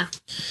save. Yeah.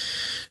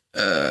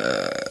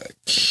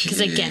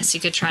 Because I guess you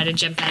could try to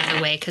jump out of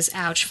the way, because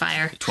ouch,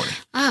 fire. 20.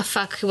 Ah,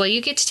 fuck. Well,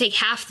 you get to take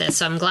half this,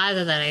 so I'm glad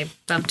that I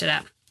bumped it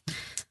up.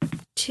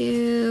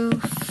 2,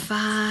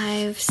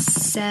 5,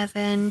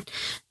 7,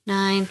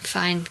 9.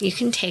 Fine. You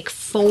can take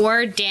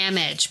 4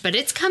 damage, but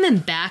it's coming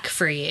back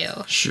for you.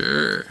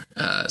 Sure.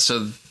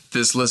 So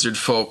this lizard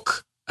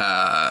folk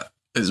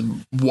is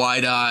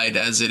wide-eyed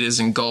as it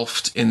is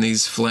engulfed in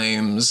these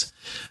flames,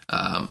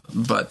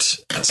 but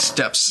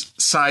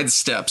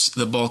sidesteps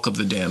the bulk of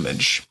the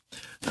damage.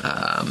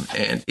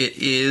 And it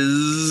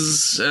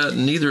is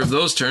neither of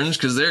those turns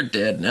because they're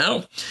dead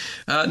now.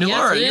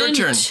 Nulara, your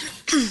turn.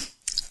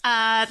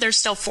 There's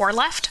still 4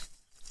 left.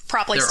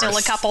 Probably There still are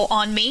a couple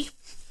on me.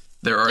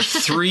 There are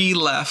 3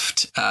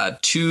 left,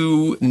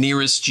 2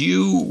 nearest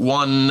you,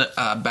 1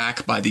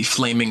 back by the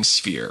flaming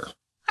sphere.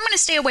 I'm going to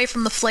stay away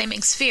from the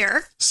flaming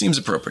sphere Seems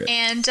appropriate.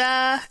 and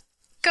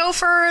go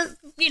for,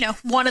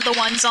 one of the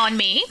ones on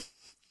me.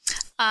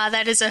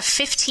 That is a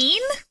 15.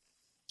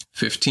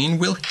 15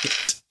 will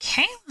hit.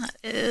 Okay, that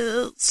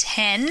is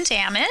 10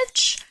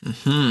 damage.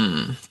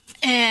 Hmm.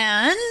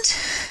 And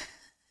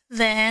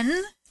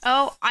then...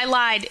 Oh, I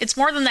lied. It's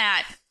more than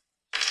that.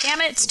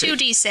 Damn it, it's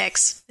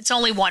 2d6. It's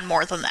only 1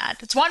 more than that.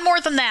 It's 1 more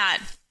than that.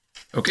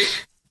 Okay.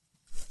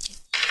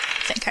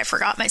 I think I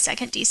forgot my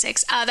second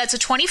d6. That's a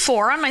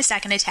 24 on my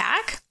second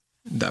attack.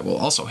 That will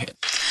also hit.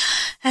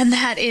 And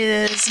that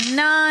is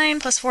 9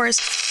 plus 4 is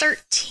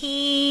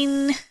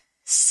 13,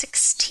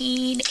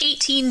 16,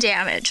 18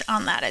 damage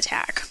on that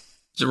attack.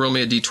 So roll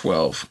me a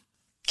d12.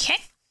 Okay.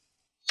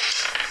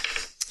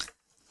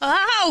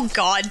 Oh,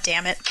 god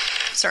damn it.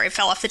 Sorry, it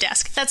fell off the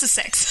desk. That's a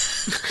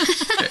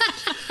 6. Okay.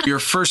 Your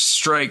first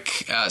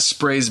strike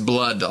sprays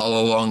blood all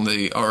along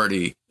the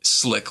already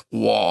slick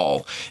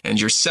wall, and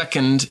your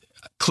second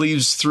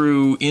cleaves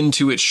through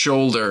into its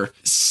shoulder,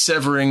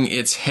 severing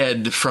its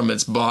head from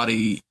its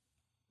body,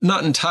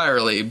 not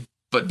entirely,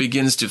 but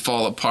begins to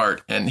fall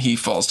apart, and he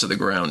falls to the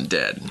ground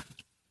dead.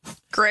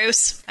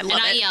 Gross. I love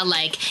And I it. yell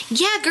like,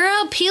 yeah,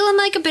 girl, peel him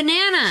like a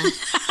banana.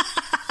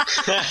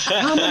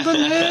 I'm a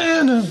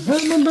banana.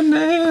 I'm a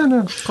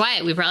banana.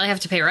 Quiet, we probably have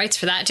to pay rights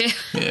for that, too.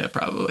 Yeah,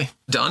 probably.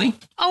 Donnie?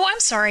 Oh, I'm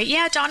sorry.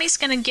 Yeah, Donnie's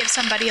going to give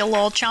somebody a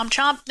little chomp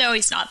chomp. No,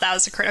 he's not. That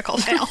was a critical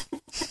fail.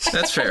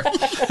 That's fair.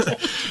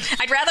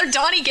 I'd rather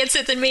Donnie gets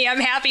it than me.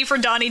 I'm happy for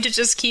Donnie to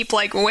just keep,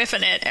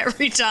 whiffing it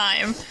every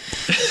time.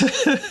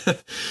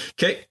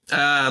 Okay.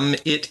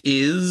 It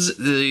is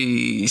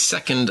the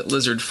second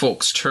lizard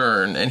folk's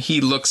turn, and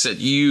he looks at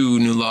you,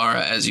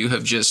 Nulara, as you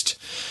have just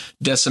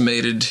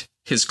decimated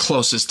his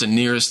closest and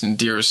nearest and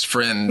dearest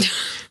friend,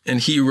 and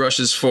he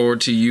rushes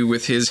forward to you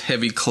with his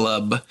heavy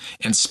club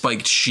and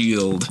spiked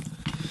shield.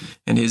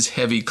 And his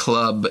heavy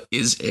club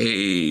is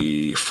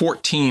a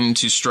 14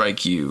 to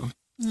strike you.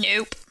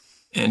 Nope.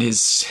 And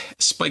his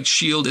spiked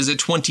shield is a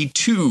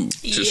 22 to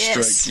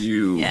Yes. strike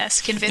you.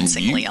 Yes,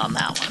 convincingly on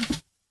that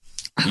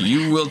one.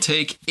 You will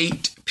take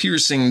 8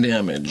 piercing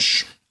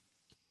damage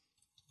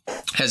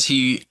as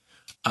he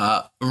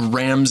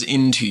rams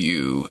into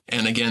you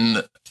and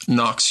again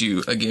knocks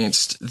you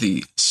against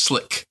the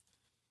slick,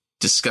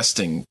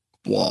 disgusting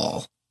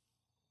wall.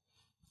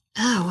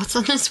 Oh, what's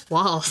on this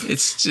wall?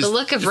 It's just The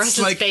look of it's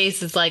Russ's like,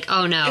 face is like,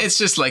 oh no. It's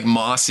just like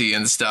mossy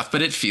and stuff,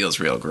 but it feels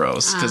real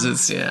gross because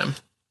it's, yeah.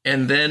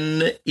 And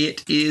then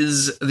it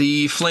is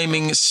the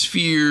flaming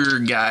sphere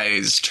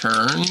guy's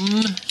turn.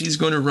 He's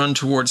going to run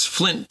towards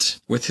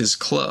Flint with his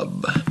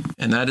club.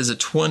 And that is a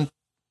 20.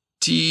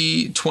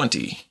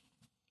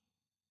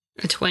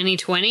 A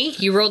 2020?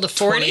 You rolled a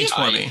 40?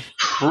 20.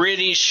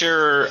 Pretty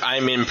sure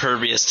I'm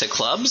impervious to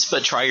clubs,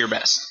 but try your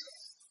best.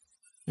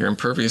 You're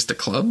impervious to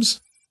clubs?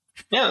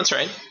 Yeah, that's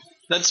right.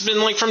 That's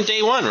been from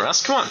day one,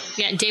 Russ. Come on.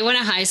 Yeah, day 1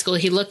 of high school,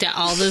 he looked at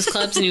all those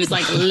clubs and he was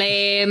like,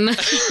 lame.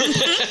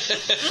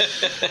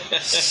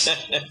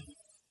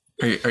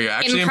 Are you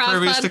actually Improv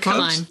impervious club? to Come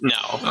clubs? on. No,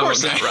 of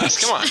course not,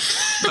 Russ. Come on.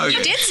 Okay.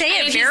 You did say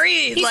it He's-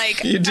 very, You I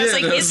did. was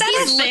like, is that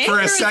a He's thing? For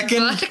a his second,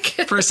 book.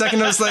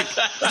 I was like,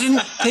 I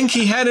didn't think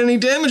he had any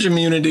damage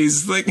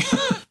immunities.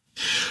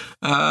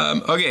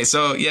 Okay,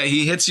 so yeah,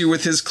 he hits you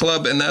with his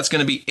club, and that's going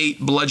to be 8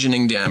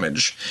 bludgeoning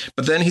damage.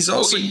 But then he's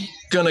also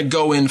going to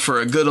go in for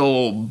a good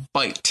old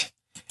bite,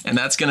 and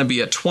that's going to be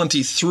a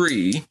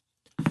 23,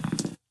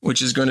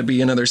 which is going to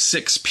be another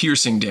 6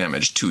 piercing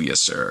damage to you,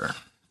 sir.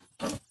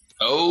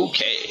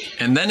 Okay.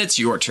 And then it's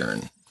your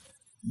turn.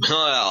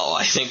 Well,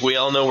 I think we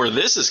all know where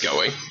this is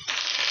going.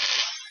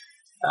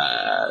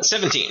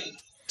 17.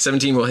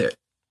 17 will hit.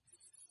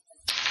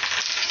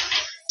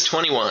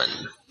 21.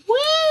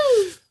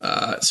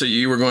 So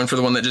you were going for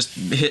the one that just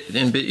hit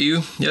and bit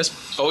you,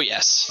 yes? Oh,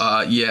 yes.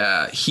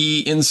 Yeah, he,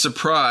 in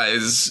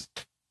surprise,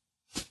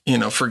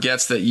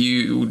 forgets that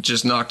you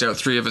just knocked out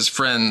 3 of his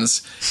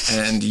friends,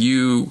 and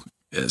you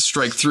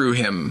strike through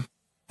him,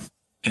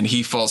 and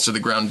he falls to the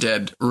ground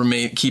dead,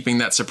 keeping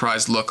that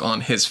surprised look on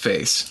his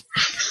face.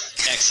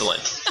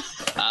 Excellent.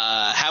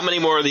 How many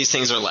more of these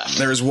things are left?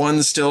 There's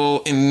one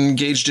still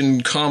engaged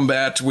in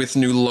combat with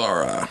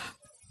Nulara.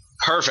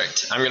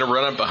 Perfect. I'm going to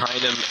run up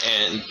behind him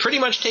and pretty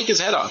much take his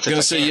head off. I'm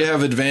going to say you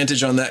have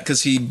advantage on that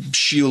because he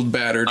shield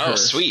battered her. Oh,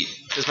 sweet.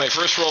 Because my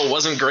first roll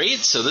wasn't great,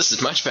 so this is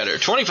much better.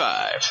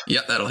 25. Yeah,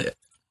 that'll hit.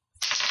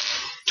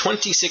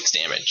 26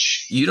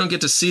 damage. You don't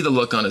get to see the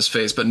look on his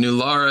face, but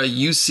Nulara,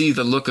 you see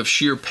the look of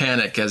sheer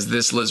panic as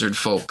this lizard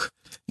folk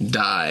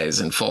dies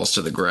and falls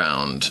to the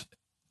ground.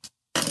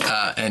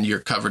 And you're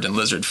covered in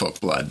lizard folk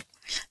blood.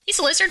 These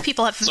lizard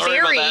people have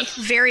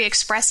very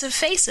expressive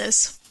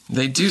faces.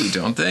 They do,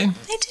 don't they?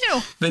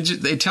 They do.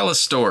 They tell a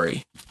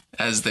story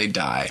as they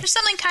die. There's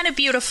something kind of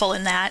beautiful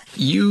in that.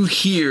 You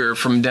hear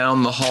from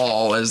down the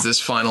hall as this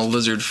final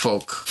lizard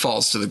folk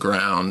falls to the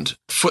ground,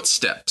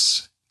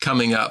 footsteps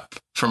coming up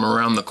from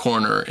around the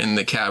corner in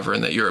the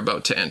cavern that you're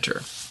about to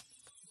enter.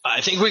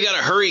 I think we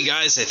gotta hurry,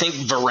 guys. I think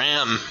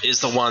Varam is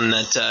the one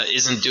that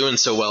isn't doing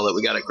so well that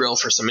we gotta grill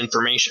for some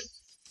information.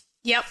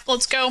 Yep,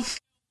 let's go.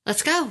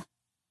 Let's go.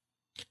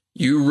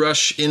 You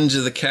rush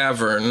into the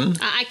cavern.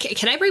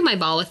 Can I bring my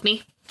ball with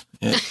me?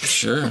 Yeah,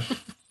 sure.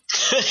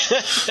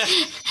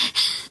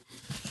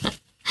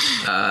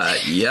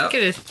 Yep.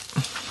 Could have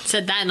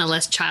said that in a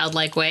less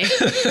childlike way.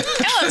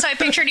 So I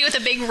pictured you with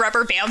a big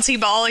rubber bouncy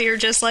ball. You're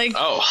just like...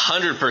 Oh,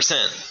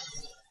 100%.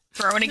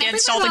 Throwing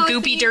against all the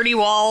goopy, dirty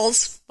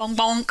walls. Bonk,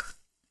 bonk.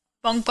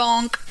 Bonk,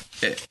 bonk.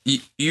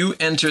 You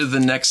enter the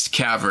next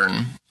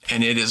cavern,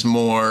 and it is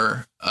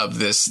more of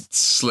this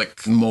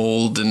slick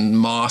mold and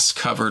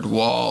moss-covered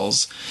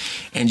walls.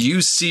 And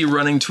you see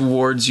running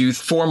towards you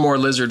 4 more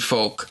lizard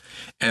folk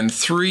and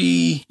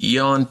 3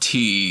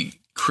 Yuan-ti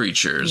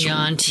creatures.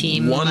 Yuan-ti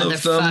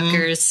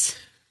motherfuckers.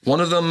 One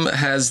of them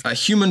has a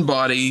human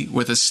body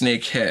with a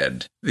snake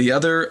head. The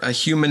other, a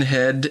human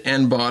head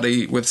and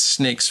body with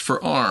snakes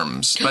for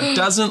arms, but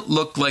doesn't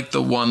look like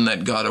the one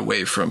that got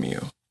away from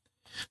you.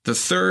 The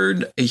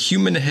third, a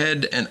human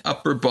head and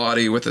upper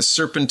body with a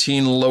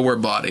serpentine lower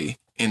body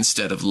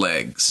instead of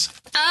legs.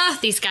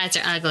 These guys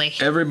are ugly.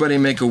 Everybody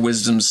make a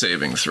wisdom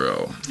saving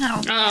throw.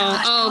 Oh,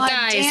 God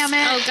guys. Damn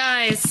it. Oh,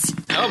 guys.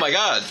 Oh my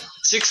god.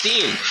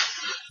 16.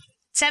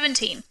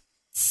 17.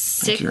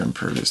 You're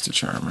impervious to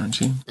charm,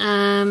 aren't you?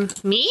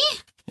 Me?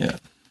 Yeah.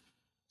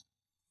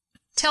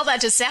 Tell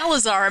that to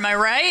Salazar, am I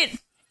right?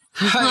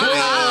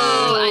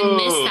 Oh, I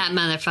missed that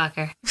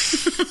motherfucker.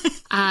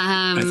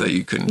 I thought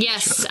you couldn't.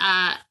 Yes,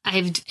 I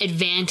have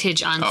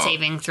advantage on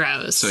saving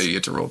throws. So you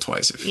get to roll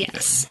twice if you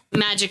Yes.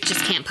 Magic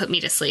just can't put me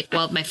to sleep.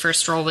 Well, my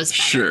first roll was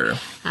better. Sure.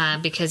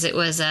 Because it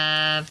was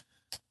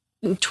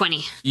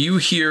 20. You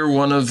hear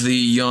one of the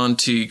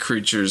Yuan-ti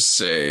creatures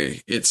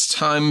say, "It's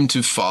time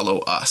to follow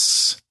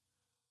us."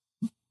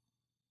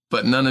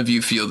 But none of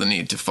you feel the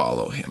need to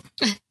follow him.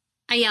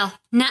 I yell,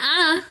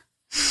 "Nuh-uh."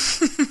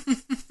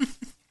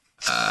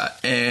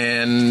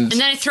 And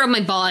then I throw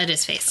my ball at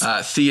his face.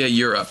 Thea,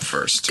 you're up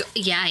first.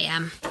 Yeah, I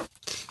am.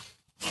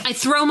 I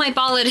throw my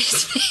ball at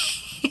his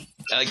face.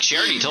 She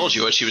already told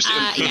you what she was doing.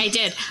 I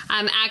did.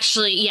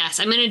 Actually, yes,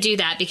 I'm going to do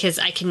that because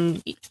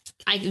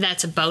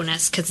that's a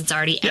bonus because it's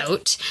already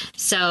out.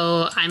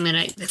 So I'm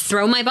going to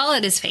throw my ball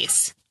at his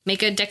face.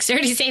 Make a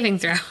dexterity saving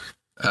throw.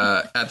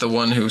 At the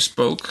one who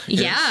spoke?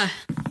 Yes. Yeah.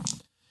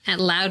 That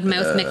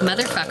loudmouth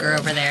McMotherfucker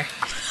over there.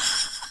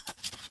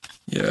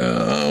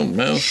 Yeah,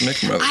 mouth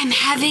McMother. I'm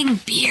having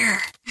beer.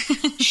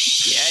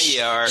 Yeah,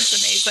 you are. That's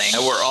amazing.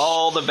 And we're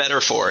all the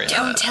better for it.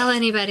 Don't tell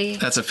anybody.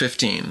 That's a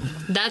 15.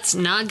 That's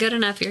not good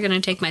enough. You're going to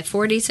take my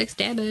 46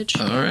 damage.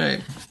 All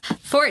right.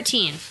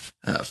 14.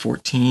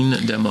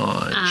 14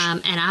 damage.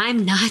 And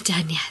I'm not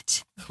done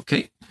yet.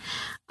 Okay.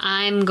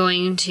 I'm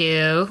going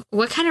to...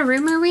 What kind of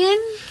room are we in?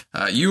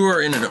 You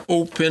are in an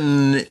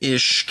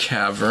open-ish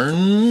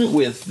cavern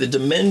with the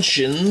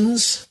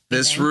dimensions.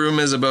 This room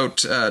is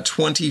about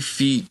 20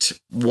 feet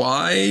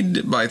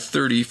wide by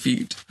 30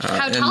 feet.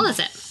 How tall is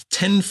it?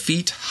 10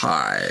 feet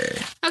high.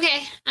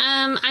 Okay.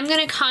 I'm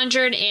going to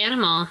conjure an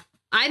animal.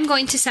 I'm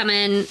going to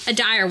summon a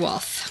dire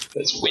wolf.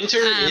 Because winter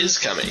is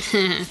coming.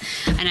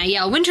 And I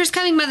yell, "Winter's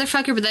coming,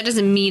 motherfucker," but that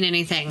doesn't mean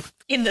anything.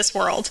 In this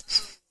world.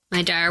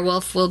 My dire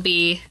wolf will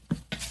be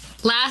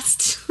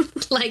last,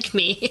 like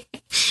me.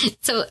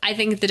 So I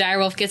think the dire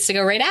wolf gets to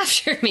go right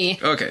after me.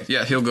 Okay,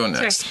 yeah, he'll go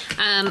next.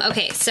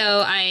 Okay,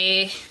 so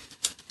I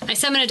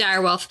summon a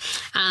dire wolf.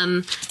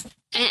 And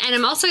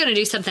I'm also going to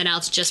do something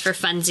else just for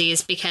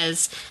funsies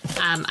because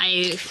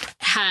I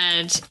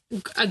had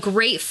a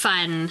great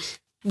fun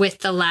with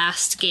the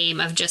last game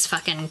of just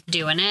fucking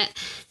doing it,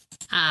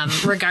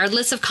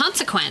 regardless of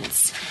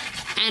consequence.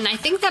 And I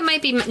think that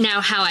might be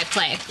now how I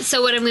play.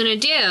 So what I'm going to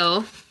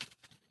do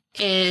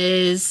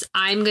is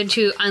I'm going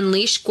to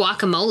unleash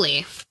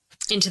Guacamole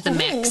into the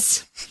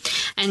mix.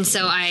 And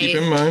so Keep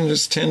in mind,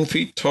 it's 10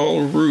 feet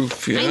tall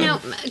roof, yeah? I know.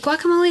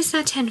 Guacamole's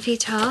not 10 feet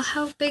tall.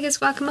 How big is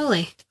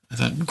guacamole? I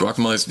thought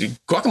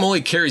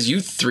Guacamole carries you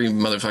 3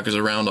 motherfuckers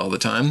around all the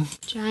time.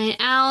 Giant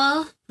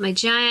owl. My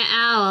giant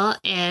owl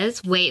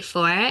is, wait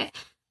for it,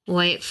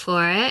 wait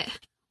for it,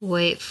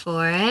 wait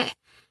for it,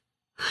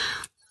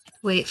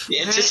 wait for The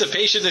it.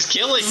 anticipation is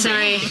killing me.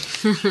 Sorry.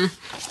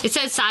 It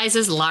said size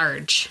is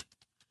large.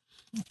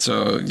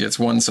 So it's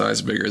one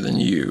size bigger than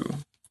you.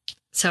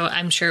 So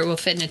I'm sure it will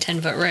fit in a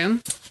 10-foot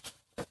room.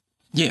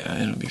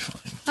 Yeah, it'll be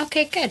fine.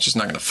 Okay, good. It's just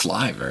not going to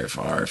fly very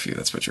far if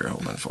that's what you're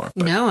hoping for.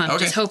 But, No, I'm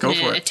okay, just hoping go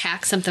for to it.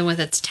 attack something with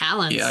its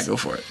talons. Yeah, go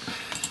for it.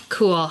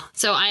 Cool.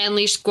 So I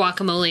unleashed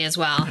Guacamole as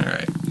well. All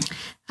right.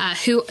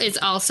 who is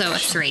also a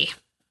 3.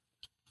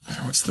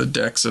 What's the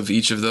dex of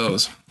each of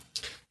those?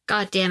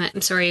 God damn it.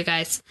 I'm sorry, you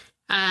guys.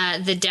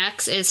 The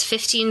dex is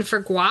 15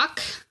 for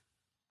Guac.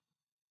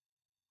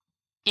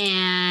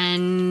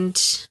 And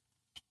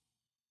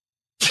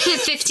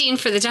 15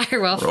 for the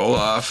direwolf. Roll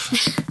off.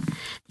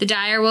 The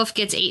direwolf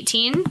gets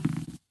 18.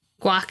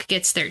 Guac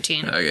gets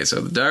 13. Okay,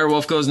 so the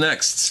direwolf goes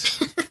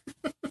next.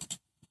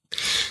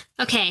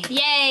 Okay,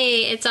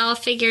 yay! It's all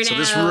figured out. So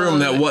this room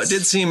that what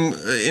did seem,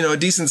 a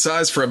decent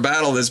size for a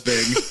battle this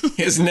big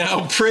is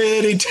now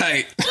pretty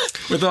tight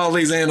with all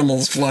these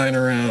animals flying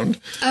around.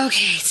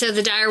 Okay, so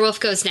the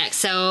direwolf goes next.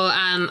 So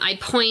I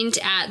point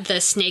at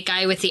the snake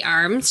guy with the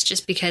arms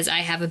just because I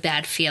have a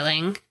bad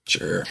feeling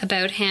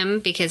about him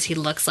because he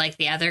looks like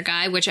the other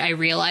guy, which I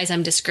realize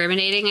I'm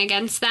discriminating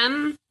against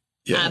them.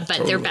 Yeah, but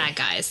totally. they're bad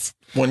guys.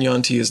 One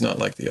Yuan-ti is not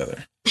like the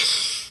other.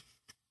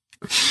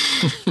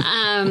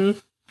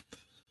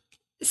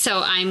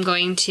 So I'm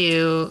going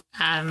to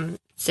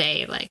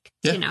say,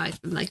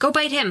 go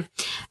bite him.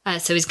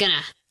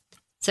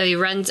 So he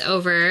runs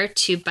over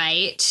to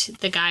bite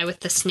the guy with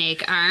the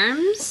snake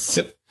arms.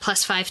 Yep.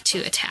 Plus 5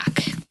 to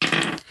attack.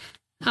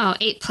 Oh,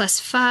 8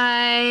 plus 5.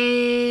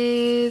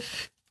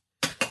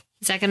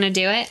 Is that going to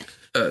do it?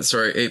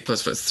 8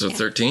 plus 5, so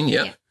 13,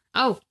 yeah.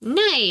 Oh,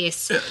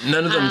 nice.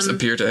 None of them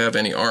appear to have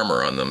any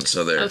armor on them,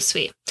 so they're... Oh,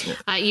 sweet.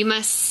 Yeah. You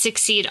must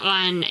succeed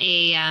on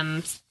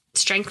a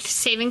strength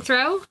saving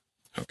throw.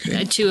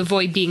 Okay. To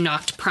avoid being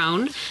knocked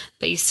prone,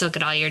 but you still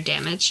get all your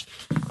damage,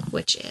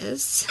 which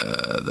is...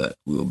 that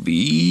will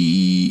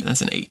be...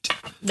 That's an 8.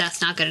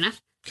 That's not good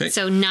enough. Okay.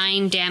 So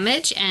 9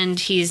 damage, and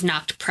he's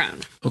knocked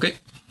prone. Okay.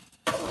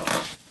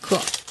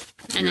 Cool.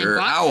 And Your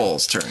then Guac.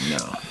 owl's turn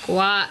now.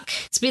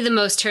 Guac. It's be the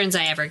most turns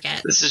I ever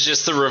get. This is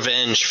just the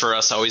revenge for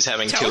us always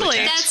having Totally.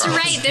 two attacks. That's from us.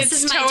 right. This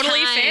is my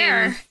totally time.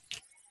 fair.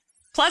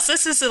 Plus,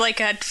 this is like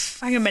a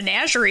fucking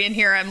menagerie in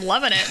here. I'm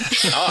loving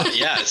it. Oh,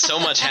 yeah, it's so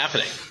much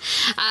happening.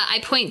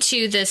 I point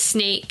to the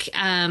snake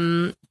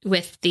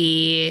with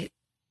the...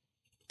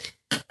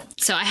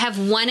 So I have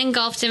one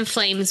engulfed in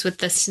flames with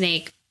the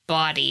snake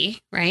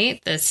body,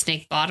 right? The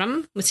snake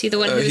bottom. Was he the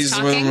one who was he's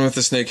talking? the one with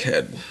the snake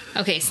head.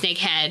 Okay, snake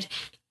head.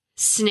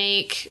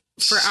 Snake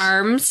for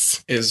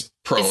arms Is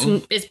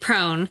prone. is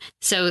prone.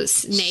 So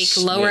snake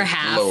lower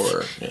half.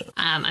 Lower, yeah.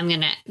 I'm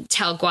going to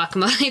tell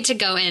Guacamole to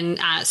go and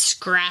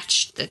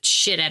scratch the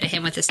shit out of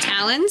him with his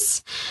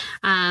talons.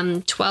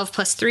 12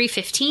 plus 3,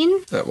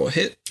 15. That will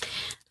hit.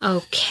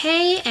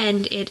 Okay,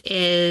 and it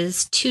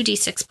is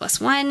 2d6 plus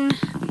 1.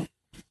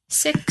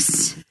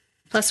 6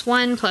 plus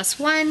 1 plus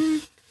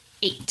 1.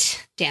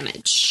 8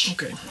 damage.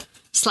 Okay.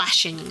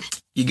 Slashing.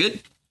 You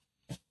good?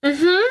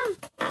 Mm-hmm.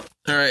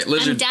 All right,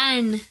 lizard.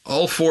 I'm done.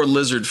 All 4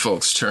 lizard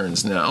folks'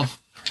 turns now.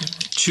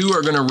 2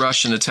 are going to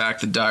rush and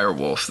attack the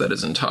direwolf that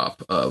is on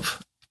top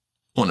of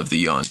one of the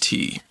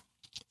Yuan-ti.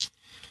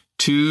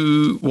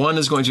 1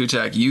 is going to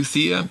attack you,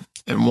 Thea,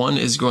 and 1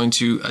 is going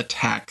to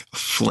attack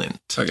Flint.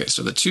 Okay,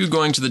 so the 2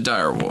 going to the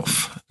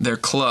direwolf. Their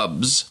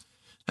clubs,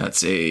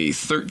 that's a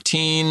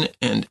 13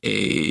 and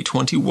a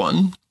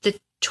 21. The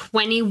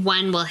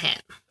 21 will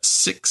hit.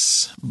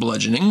 6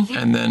 bludgeoning,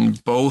 and then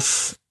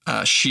both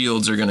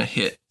shields are going to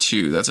hit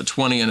too. That's a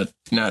 20 and a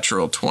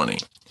natural 20.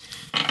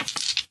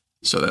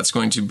 So that's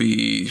going to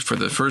be, for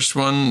the first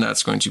one,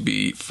 that's going to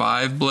be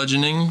 5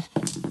 bludgeoning.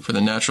 For the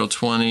natural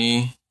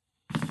 20,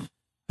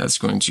 that's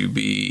going to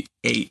be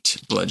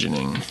 8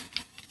 bludgeoning.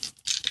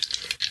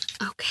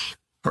 Okay.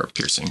 Or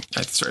piercing.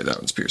 Sorry, that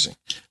one's piercing.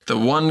 The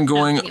one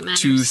going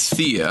to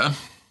Thea,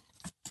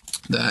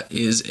 that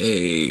is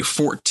a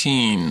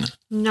 14.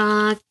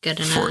 Not good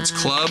enough. For its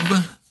club.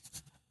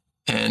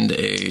 And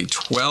a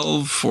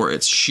 12 for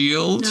its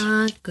shield.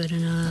 Not good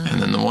enough.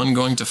 And then the one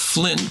going to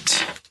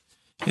Flint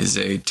is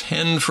a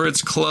 10 for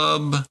its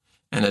club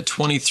and a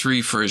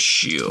 23 for his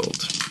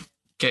shield.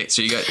 Okay,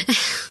 so you got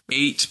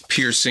 8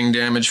 piercing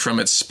damage from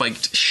its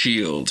spiked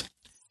shield.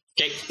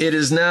 Okay. It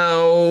is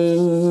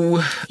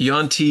now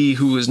Yuan-ti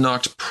who is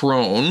knocked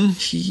prone.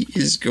 He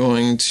is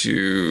going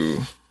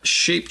to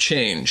shape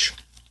change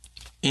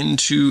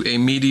into a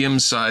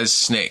medium-sized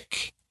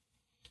snake.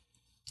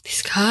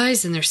 These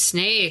guys and their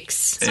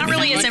snakes. It's not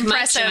really as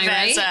impressive much, am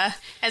I right?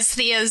 as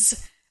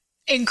Thea's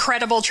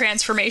incredible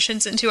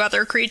transformations into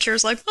other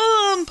creatures, like,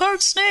 oh, I'm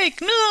part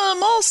snake, no,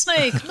 I'm all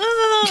snake.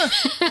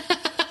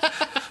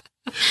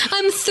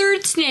 I'm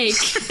third snake.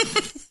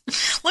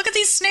 Look at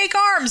these snake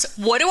arms.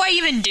 What do I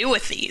even do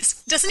with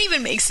these? Doesn't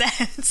even make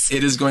sense.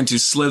 It is going to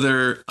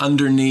slither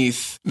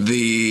underneath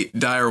the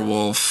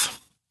direwolf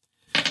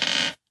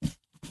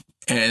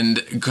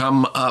and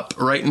come up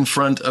right in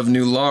front of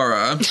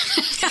Nulara.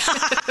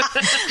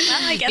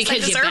 I guess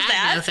because I deserve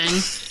that.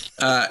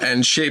 Nothing.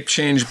 And shape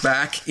change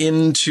back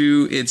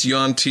into its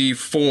Yuan-ti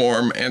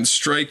form and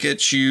strike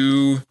at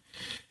you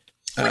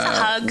With a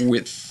hug.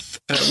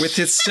 with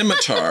its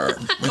scimitar.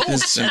 With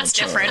his scimitar. That's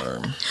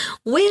different.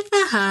 With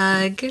a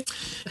hug.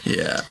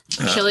 Yeah.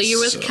 Kill you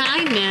with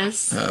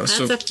kindness. That's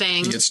a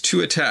thing. He gets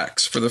 2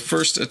 attacks. For the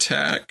first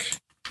attack,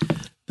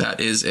 that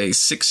is a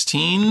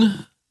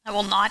 16. I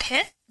will not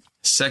hit.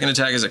 Second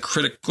attack is a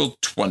critical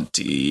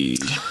 20.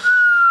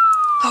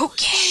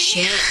 Okay.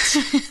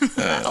 Shit.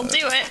 That'll do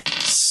it.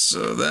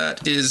 So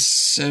that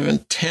is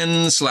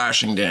 10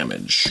 slashing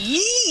damage.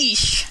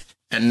 Yeesh.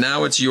 And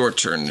now it's your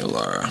turn,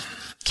 Nulara.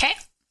 Okay.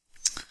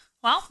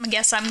 Well, I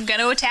guess I'm going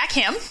to attack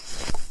him.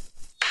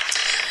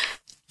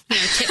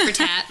 Tit for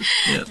tat.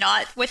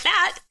 Not with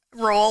that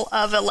roll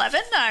of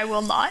 11. I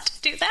will not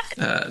do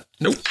that.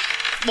 Nope.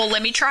 Well,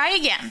 let me try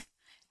again.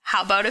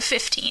 How about a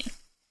 15?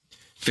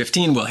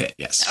 15 will hit,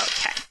 yes.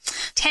 Okay.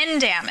 10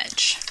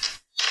 damage.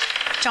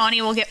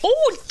 Donnie will get...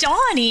 Oh,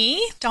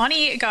 Donnie!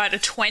 Donnie got a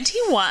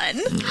 21.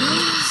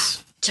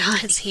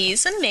 Because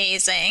he's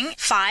amazing.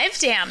 5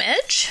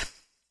 damage.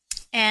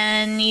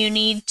 And you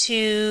need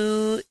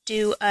to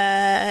do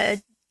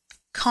a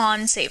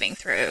con saving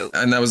throw.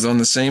 And that was on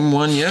the same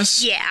one,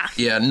 yes? Yeah.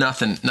 Yeah,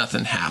 nothing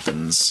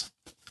happens.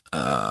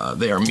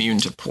 They are immune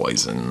to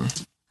poison.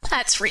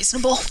 That's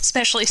reasonable,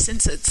 especially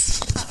since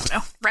it's, I don't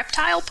know,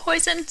 reptile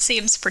poison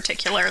seems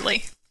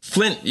particularly.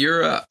 Flint,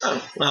 you're up.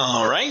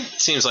 All right.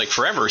 Seems like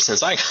forever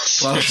since I got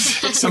Well,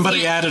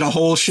 somebody added a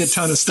whole shit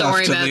ton of stuff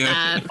Sorry to about the.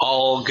 that.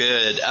 all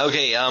good.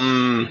 Okay,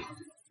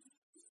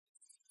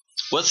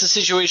 what's the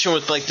situation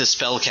with like the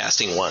spell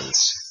casting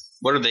ones?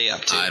 What are they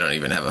up to? I don't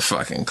even have a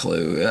fucking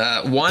clue.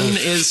 One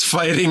is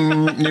fighting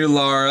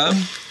Nulara.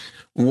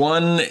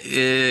 One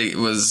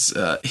was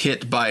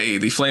hit by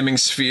the flaming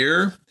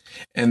sphere.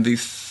 And the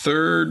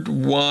third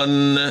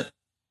one,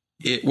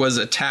 it was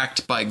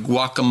attacked by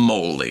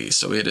Guacamole.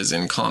 So it is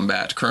in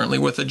combat currently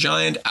with a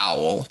giant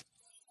owl.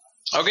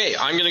 Okay,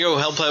 I'm going to go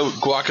help out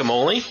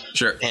Guacamole.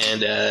 Sure.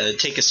 And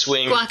take a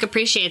swing. Guac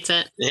appreciates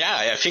it.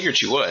 Yeah, I figured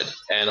you would.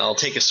 And I'll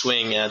take a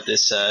swing at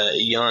this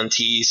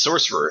Yuan-Ti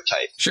sorcerer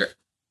type. Sure.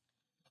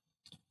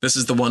 This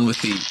is the one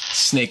with the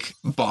snake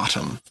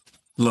bottom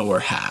lower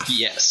half.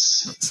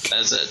 Yes.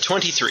 That's a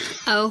 23.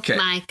 Oh Okay.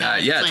 my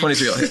god. Yeah, Flint.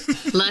 23 will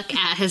hit. Look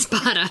at his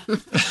bottom.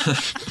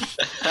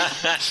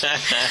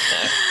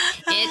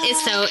 It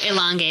is so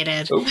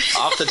elongated. Oh,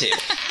 off the table.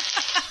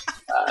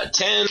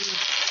 10,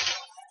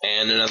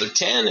 and another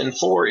 10, and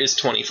 4 is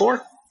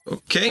 24.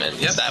 Okay. And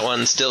Yep. is that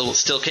one still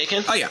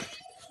kicking? Oh, yeah.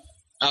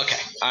 Okay,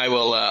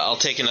 I'll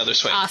take another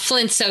swing.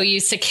 Flint's so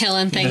used to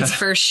killing things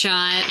first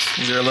shot.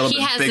 They're a little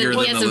bit bigger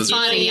than the lizard.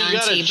 fought a you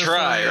gotta Yuan-Ti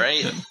try, before.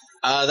 right?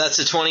 That's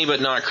a 20, but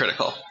not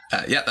critical.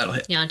 Yeah, that'll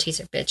hit. Yuan-Tis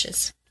are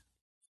bitches.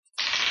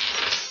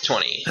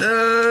 20.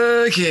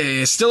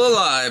 Okay, still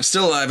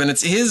alive, and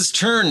it's his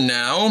turn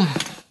now.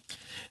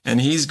 And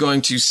he's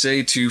going to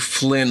say to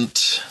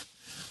Flint,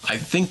 I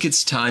think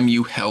it's time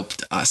you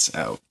helped us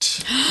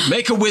out.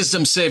 Make a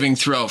wisdom saving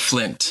throw,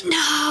 Flint.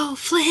 No,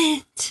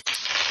 Flint.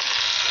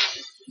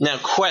 Now,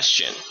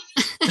 question.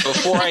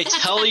 Before I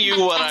tell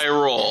you what I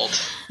rolled.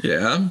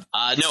 Yeah?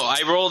 No,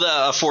 I rolled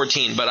a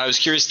 14, but I was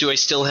curious, do I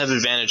still have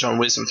advantage on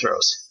wisdom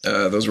throws?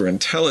 Those were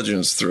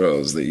intelligence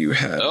throws that you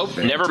had. Oh,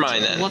 advantage never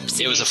mind then.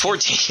 Whoopsie. It was a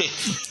 14.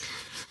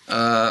 14.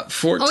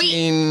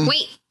 Oh,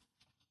 wait.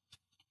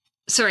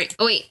 Sorry.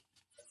 Oh, wait.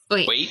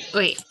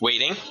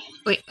 Waiting.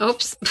 Wait.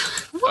 Oops.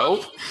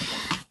 Oh.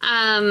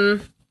 You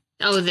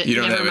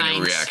don't never have mind.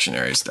 any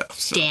reactionary stuff.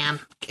 So. Damn.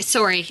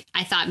 Sorry.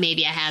 I thought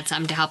maybe I had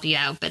some to help you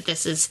out, but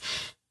this is...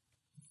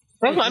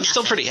 Well, I'm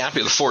still pretty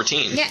happy with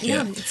 14.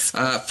 Yeah.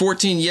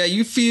 14, yeah,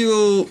 you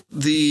feel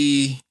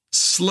the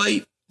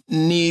slight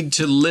need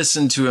to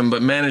listen to him,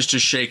 but manage to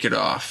shake it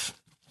off.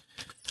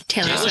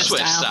 Taylor Taylor Swift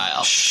Swift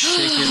style.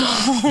 Shake it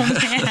off.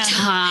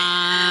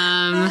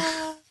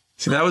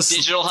 See, that was...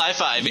 Digital high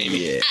five,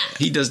 Amy. Yeah.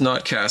 He does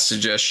not cast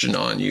suggestion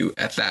on you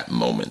at that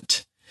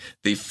moment.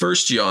 The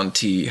first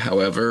Yuan-Ti,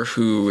 however,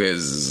 who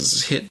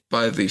is hit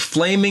by the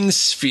flaming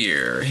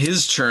sphere,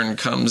 his turn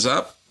comes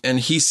up, and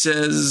he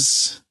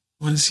says...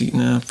 What is he?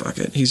 Nah, fuck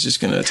it. He's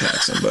just going to attack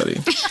somebody.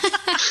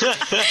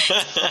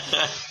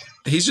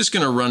 He's just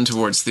going to run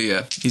towards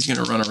Thea. He's going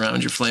to run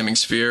around your flaming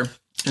sphere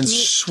and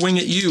swing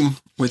at you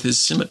with his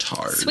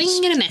scimitars.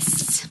 Swing and a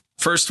miss.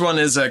 First one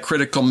is a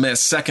critical miss.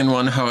 Second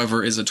one,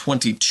 however, is a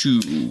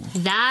 22.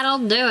 That'll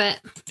do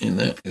it. And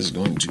that is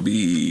going to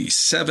be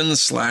 7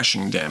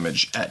 slashing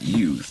damage at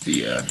you,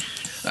 Thea.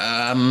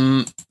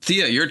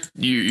 Thea,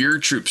 your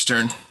troop's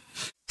turn.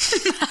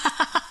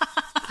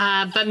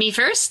 But me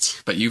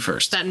first? But you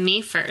first. But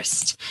me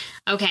first.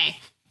 Okay.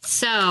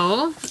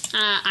 So,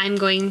 I'm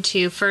going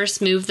to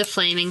first move the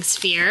flaming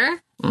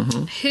sphere.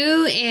 Mm-hmm.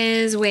 Who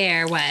is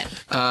where?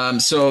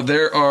 What? So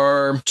there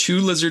are 2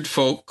 lizard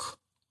folk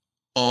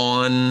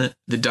on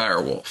the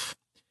direwolf.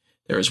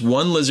 There is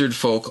 1 lizard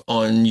folk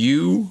on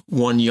you,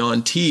 1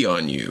 Yuan-Ti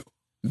on you.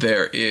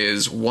 There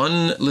is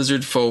 1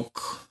 lizard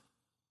folk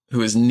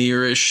who is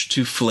nearish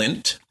to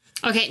Flint.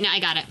 Okay, no, I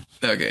got it.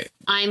 Okay.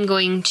 I'm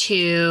going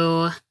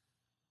to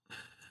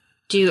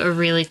do a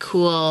really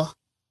cool,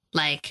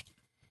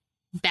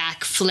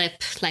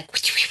 backflip, like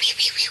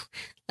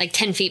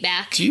 10 feet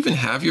back. Do you even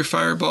have your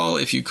fireball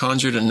if you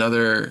conjured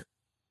another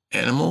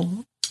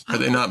animal? Are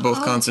they not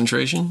both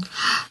concentration?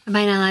 Am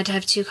I not allowed to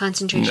have 2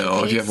 concentration? No,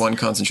 if you please? have 1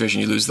 concentration,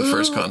 you lose the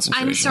first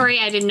concentration. I'm sorry,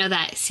 I didn't know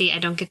that. See, I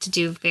don't get to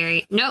do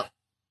No.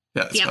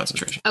 Yeah, it's Yep.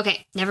 concentration.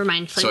 Okay, never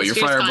mind. Flame So your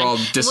Sphere's fireball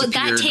gone. disappeared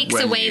Well, that takes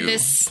when away you-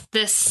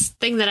 this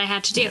thing that I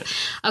had to do.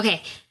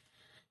 Okay,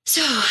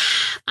 so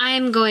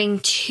I'm going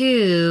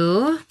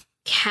to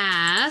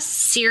cast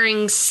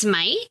Searing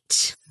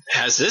Smite.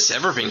 Has this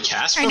ever been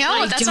cast I before?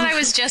 know. I That's don't- what I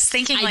was just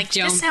thinking. I Like,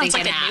 don't this sounds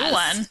think like it a new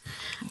has.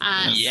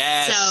 one.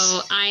 Yes.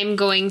 So I'm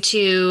going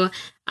to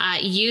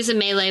use a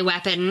melee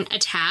weapon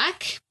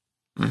attack.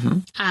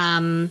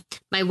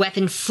 My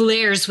weapon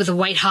flares with a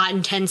white hot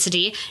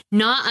intensity,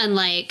 not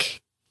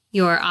unlike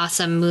your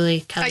awesome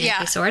Muli Caliente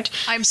yeah. sword.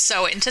 I'm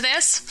so into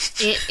this.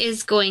 It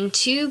is going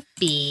to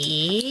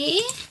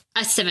be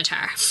a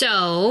scimitar.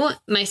 So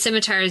my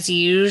scimitar is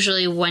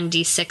usually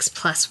 1d6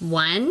 plus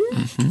 1.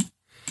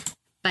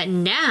 But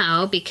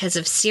now, because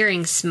of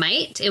Searing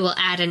Smite, it will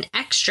add an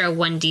extra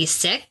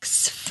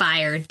 1d6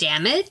 fire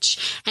damage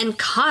and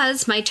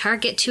cause my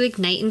target to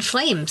ignite in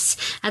flames.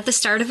 At the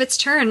start of its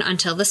turn,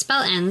 until the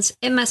spell ends,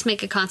 it must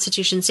make a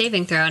Constitution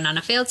saving throw, and on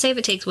a failed save,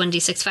 it takes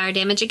 1d6 fire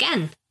damage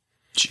again.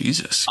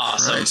 Jesus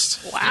Awesome.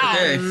 Christ. Wow.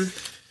 Okay.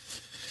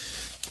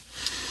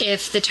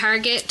 If the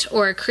target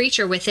or a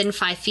creature within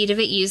 5 feet of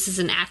it uses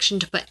an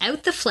action to put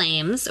out the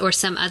flames or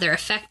some other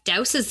effect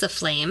douses the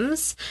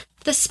flames,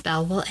 the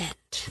spell will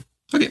end.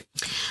 Okay.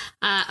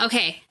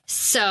 Okay,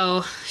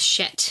 so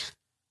shit.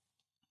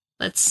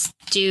 Let's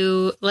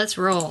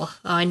roll. Oh,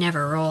 I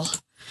never roll.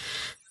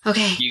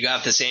 Okay. You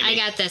got this, Amy. I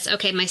got this.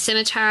 Okay, my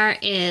scimitar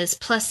is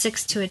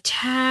 +6 to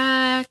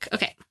attack.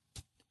 Okay.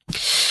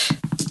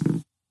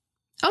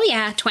 Oh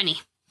yeah, 20.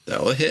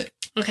 That will hit.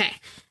 Okay.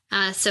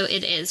 So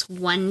it is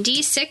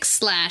 1d6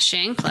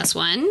 slashing plus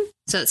 1.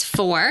 So it's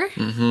 4.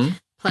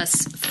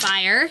 Plus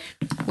fire,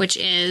 which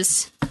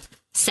is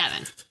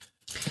 7.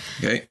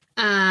 Okay.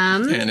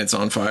 And it's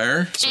on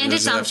fire. So And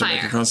does it's it on have to make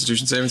fire. a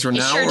Constitution saving throw It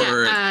now,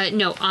 sure or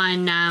no,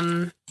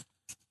 on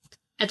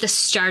at the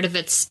start of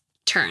its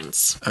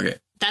turns. okay?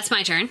 That's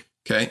my turn.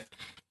 Okay.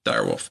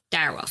 Direwolf.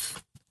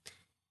 Direwolf.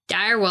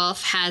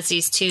 Direwolf has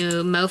these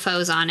 2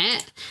 mofos on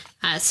it,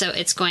 so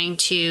it's going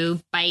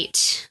to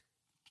bite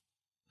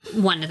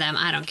one of them.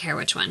 I don't care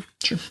which one.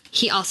 Sure.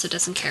 He also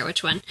doesn't care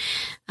which one.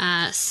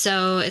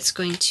 So it's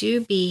going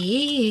to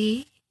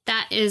be...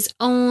 That is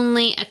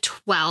only a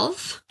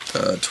 12.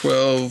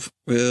 12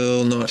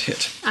 will not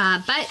hit.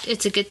 But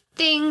it's a good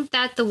thing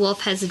that the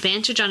wolf has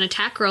advantage on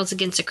attack rolls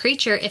against a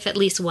creature if at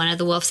least one of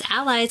the wolf's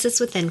allies is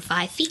within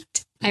 5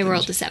 feet. I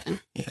rolled a 7,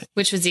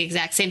 which was the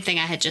exact same thing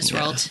I had just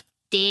rolled.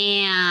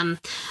 Damn.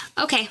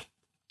 Okay.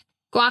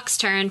 Guac's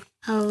turn.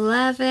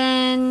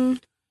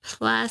 11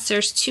 plus.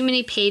 There's too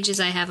many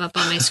pages I have up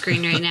on my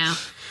screen right now.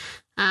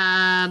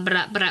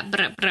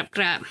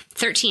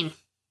 13.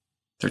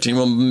 13.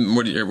 Well,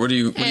 what are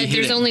you There's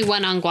hitting? only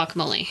one on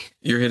guacamole.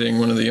 You're hitting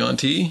one of the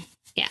Yonti?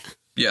 Yeah.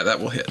 Yeah, that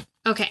will hit.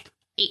 Okay.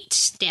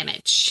 8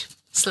 damage.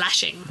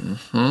 Slashing.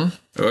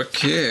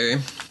 Okay.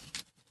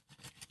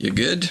 You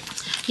good?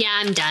 Yeah,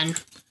 I'm done.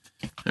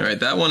 All right,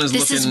 that one is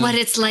This looking... is what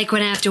it's like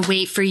when I have to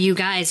wait for you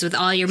guys with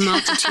all your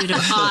multitude of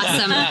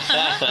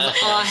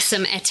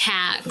awesome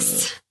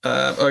attacks.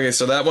 Okay,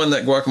 so that one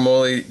that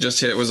Guacamole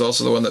just hit was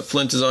also the one that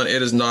Flint is on.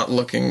 It is not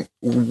looking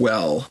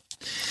well.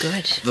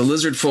 Good. The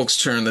lizard folk's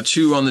turn. The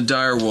 2 on the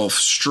direwolf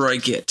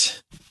strike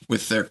it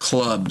with their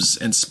clubs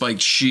and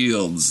spiked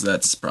shields.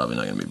 That's probably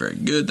not going to be very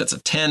good. That's a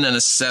 10 and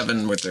a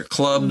 7 with their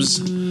clubs.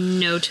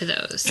 No to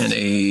those. And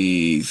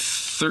a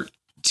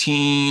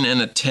 13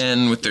 and a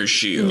 10 with their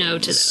shields. No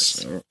to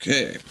those.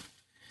 Okay.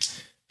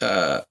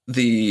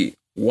 The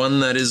one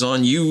that is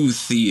on you,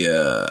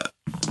 Thea,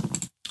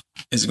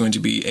 is going to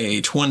be a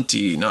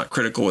 20 not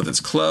critical with its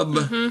club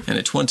and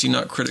a 20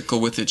 not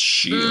critical with its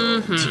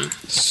shield.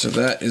 So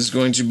that is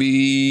going to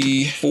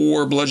be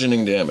 4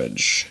 bludgeoning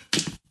damage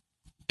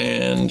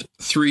and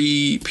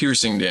 3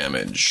 piercing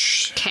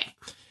damage. Okay.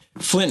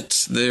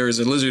 Flint, there is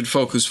a lizard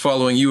folk who's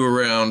following you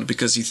around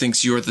because he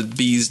thinks you're the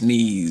bee's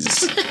knees.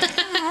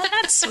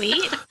 That's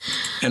sweet.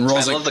 And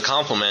I love the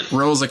compliment.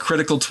 rolls a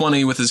critical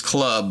 20 with his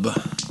club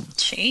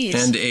Jeez.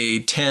 and a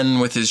 10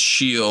 with his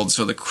shield.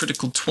 So the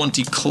critical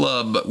 20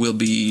 club will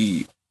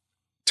be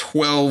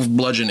 12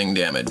 bludgeoning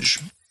damage.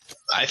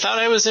 I thought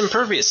I was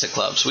impervious to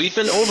clubs. We've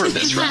been over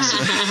this, Russ.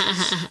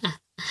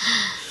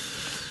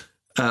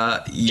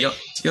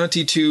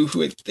 Yonti 2,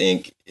 who I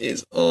think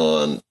is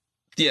on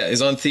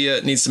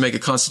Thea, needs to make a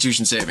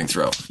Constitution saving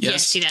throw. Yes,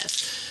 Yes, he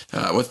does.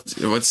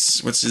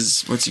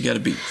 What's he got to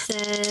beat?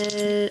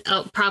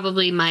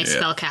 Probably my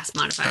spellcast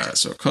modifier.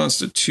 So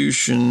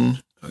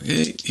Constitution.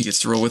 Okay, he gets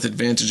to roll with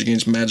advantage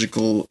against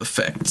magical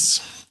effects.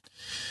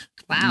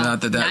 Wow.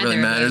 Not that neither really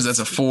of matters. those.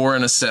 That's a 4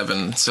 and a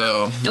 7.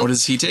 So what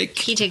does he take?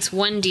 He takes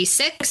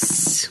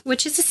 1d6,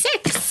 which is a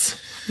 6.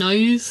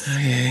 Nice.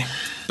 Okay.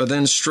 But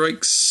then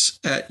strikes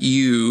at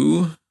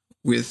you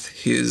with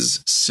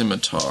his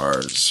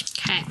scimitars.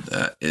 Okay.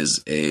 That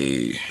is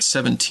a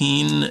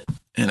 17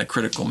 and a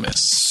critical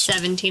miss.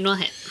 17 will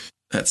hit.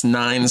 That's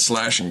 9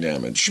 slashing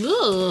damage.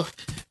 Ooh.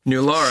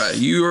 New Lara,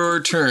 your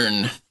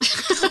turn.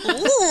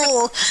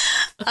 Ooh.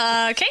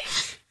 Okay.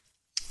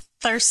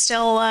 There's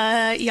still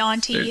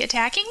Yonti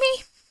attacking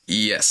me?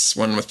 Yes,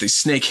 one with the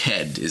snake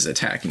head is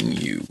attacking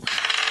you.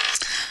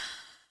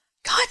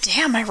 God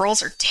damn, my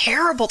rolls are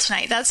terrible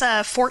tonight. That's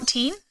a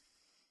 14.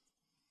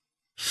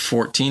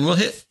 14 will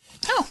hit.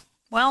 Oh,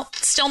 well,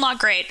 still not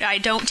great. I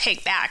don't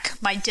take back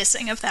my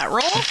dissing of that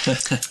roll,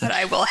 but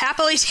I will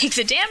happily take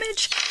the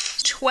damage.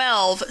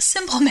 12.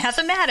 Simple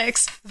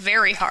mathematics.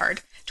 Very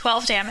hard.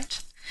 12 damage.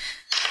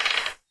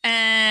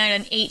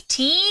 And an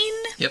 18.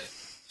 Yep.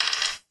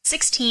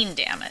 16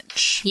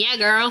 damage. Yeah,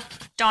 girl.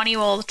 Donnie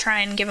will try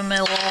and give him a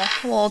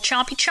little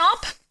chompy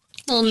chomp.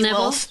 Little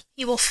nibble.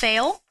 He will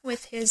fail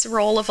with his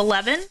roll of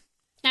 11.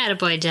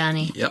 Attaboy,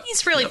 Donnie. Yep.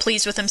 He's really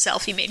pleased with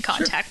himself. He made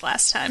contact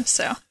last time,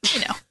 so,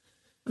 you know.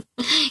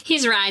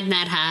 He's riding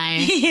that high.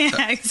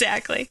 Yeah,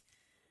 exactly.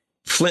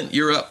 Flint,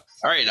 you're up.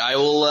 All right, I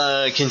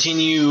will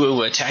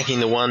continue attacking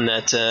the one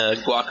that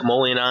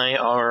Guacamole and I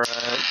are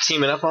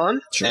teaming up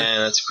on. Sure.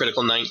 And that's a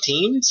critical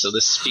 19, so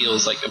this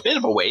feels like a bit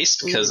of a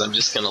waste because I'm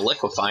just going to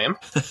liquefy him.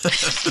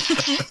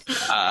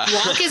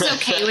 Walk is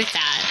okay with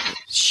that.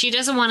 She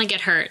doesn't want to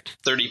get hurt.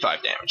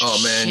 35 damage.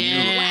 Oh, man.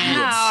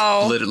 You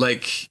Wow.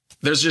 like,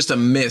 there's just a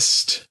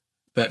mist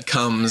that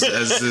comes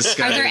as this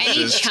guy Are there is any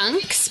just...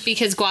 chunks?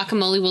 Because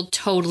guacamole will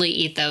totally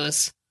eat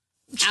those.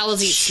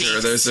 Owls eat Sure,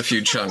 snakes. there's a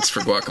few chunks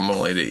for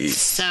guacamole to eat.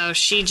 So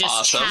she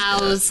just Awesome.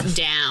 chows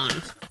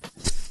down.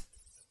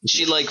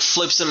 She,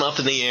 flips him up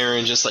in the air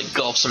and just,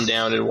 gulps him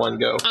down in one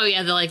go. Oh,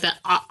 yeah,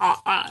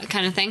 the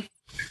kind of thing.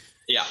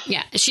 Yeah.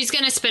 Yeah, she's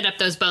going to spit up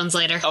those bones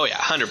later. Oh, yeah,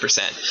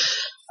 100%.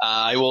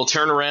 I will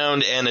turn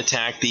around and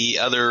attack the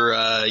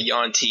other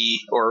Yuan-Ti,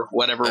 or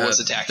whatever was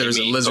attacking There's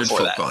me a lizard before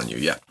folk that. on you,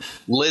 yeah.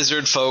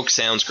 Lizard folk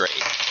sounds great.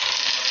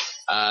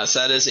 So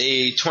that is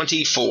a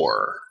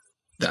 24.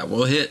 That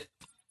will hit.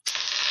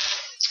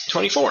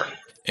 24.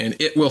 And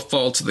it will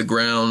fall to the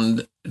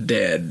ground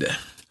dead.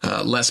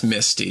 Less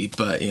misty,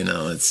 but,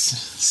 it's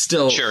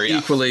still Sure, yeah.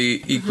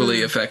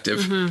 equally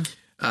effective.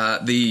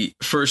 The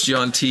first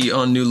Yuan-Ti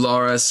on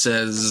Nulara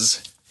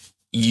says,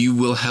 "You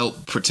will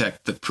help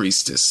protect the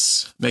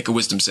priestess. Make a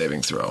wisdom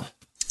saving throw."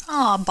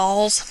 Aw,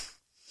 balls.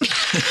 No,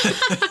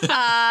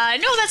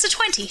 that's a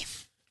 20.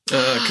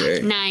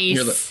 Okay.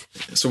 Nice.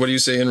 So what do you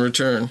say in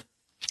return?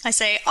 I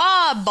say,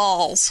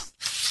 balls.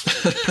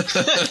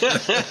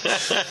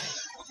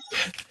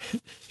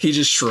 He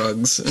just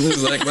shrugs and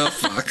is like, well,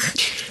 fuck.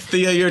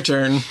 Thea, your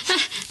turn.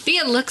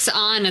 Thea looks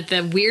on at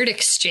the weird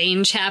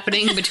exchange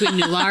happening between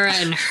Nulara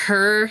and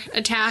her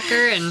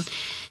attacker and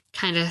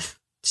kind of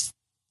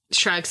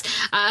shrugs.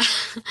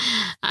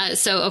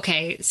 So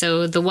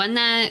the one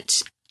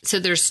that... So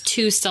there's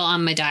two still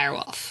on my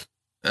direwolf.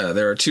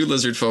 There are two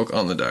lizard folk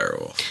on the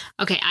direwolf.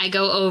 Okay, I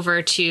go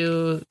over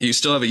to... You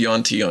still have a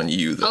Yuan-Ti on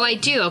you, though. Oh, I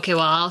do? Okay,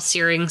 well, I'll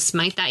Searing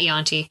Smite that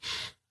Yuan-Ti.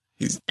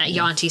 That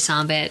Yuan-Ti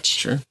son of a bitch.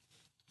 Sure.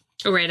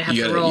 Oh, right, I have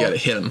to roll. You gotta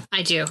hit him.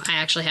 I do. I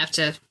actually have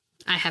to...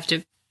 I have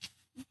to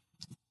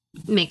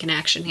make an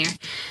action here.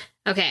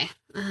 Okay.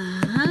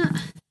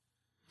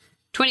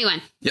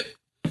 21. Yep.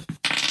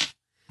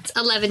 It's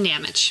 11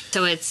 damage.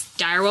 So it's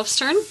Direwolf's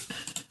turn.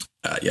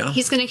 Yeah.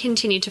 He's going to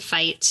continue to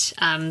fight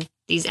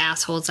these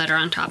assholes that are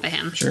on top of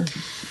him. Sure.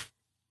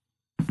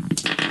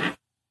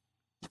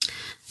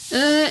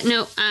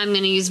 No, I'm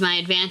going to use my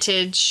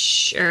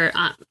advantage or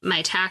my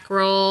attack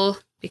roll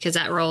because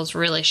that roll is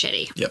really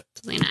shitty. Yep.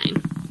 It's only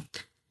 9.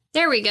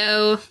 There we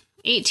go.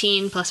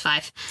 18 plus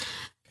 5.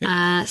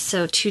 Okay.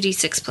 So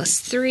 2d6 plus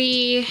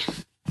 3.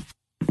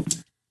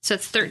 So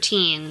it's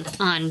 13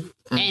 on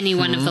any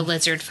one of the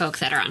lizard folk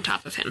that are on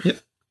top of him.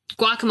 Yep.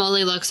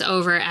 Guacamole looks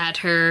over at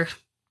her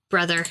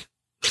brother.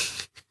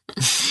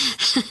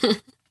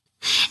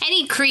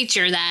 Any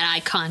creature that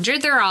I conjure,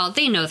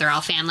 they know they're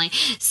all family.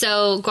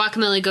 So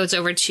Guacamole goes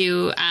over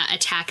to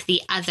attack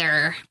the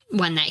other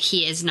one that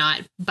he is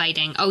not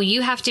biting. Oh,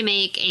 you have to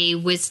make you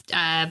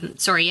have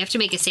to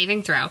make a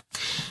saving throw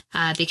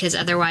because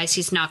otherwise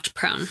he's knocked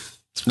prone.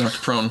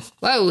 Knocked prone.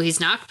 Whoa, he's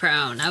knocked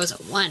prone. That was a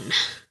 1.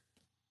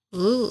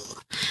 Ooh.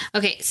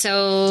 Okay,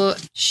 so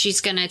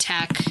she's gonna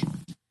attack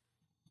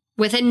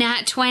with a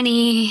nat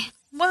 20.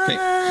 What?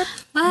 Okay.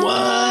 What?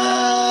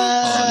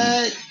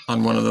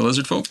 On one of the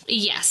lizard folk?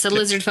 Yes, a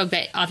lizard folk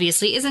that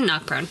obviously isn't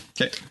knock prone.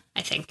 Okay.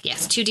 I think,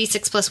 yes.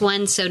 2d6 plus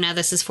 1, so now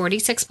this is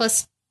 46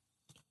 plus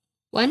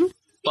 1?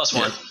 Plus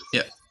 1.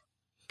 Yeah.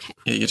 Okay.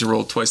 Yeah, you get to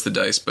roll twice the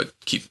dice, but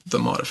keep the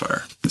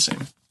modifier the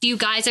same. You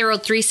guys, I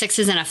rolled 3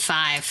 6s and a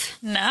 5.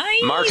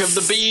 Nice. Mark of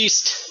the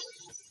beast.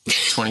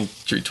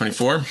 23,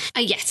 24.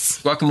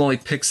 Yes.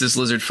 Guacamole picks this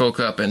lizard folk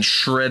up and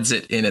shreds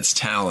it in its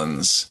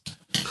talons.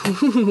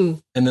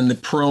 And then the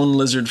prone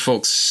lizard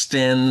folk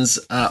stands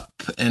up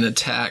and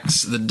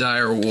attacks the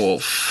dire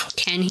wolf.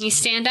 Can he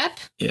stand up?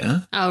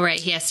 Yeah. Oh, right.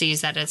 He has to use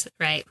that as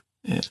right.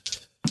 Yeah.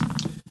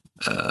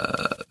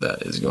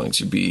 That is going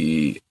to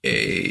be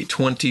a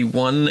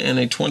 21 and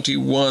a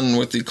 21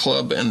 with the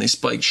club and the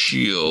spiked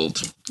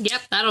shield.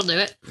 Yep, that'll do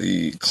it.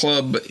 The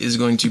club is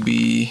going to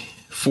be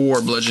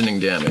 4 bludgeoning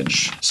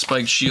damage.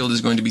 Spiked shield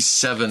is going to be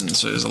 7,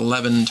 so there's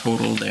 11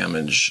 total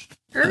damage.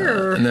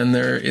 And then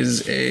there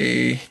is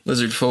a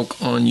lizard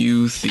folk on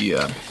you,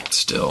 Thea,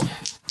 still.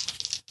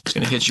 He's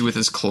going to hit you with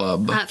his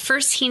club.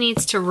 First, he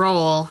needs to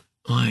roll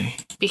Why?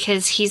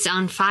 Because he's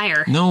on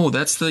fire. No,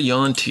 that's the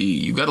Yuan-Ti.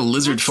 You got a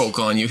lizard folk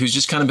on you who's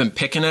just kind of been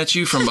picking at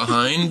you from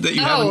behind that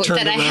you haven't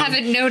turned that around. I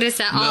haven't noticed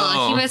at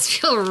all. He must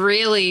feel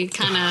really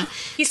kind of...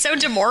 He's so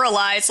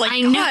demoralized. Like, I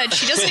know. God,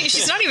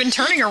 she's not even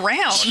turning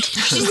around.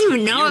 She doesn't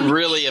even know him. You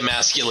really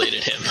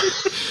emasculated him.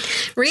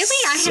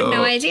 Really? I had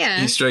no idea.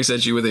 He strikes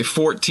at you with a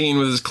 14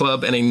 with his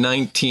club and a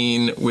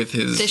 19 with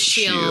his The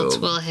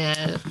shield will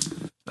hit.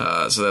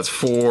 So that's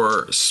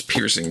 4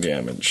 piercing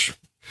damage.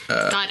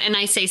 God, and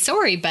I say,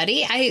 sorry,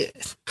 buddy. I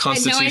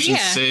Constitution had no idea.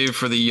 save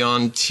for the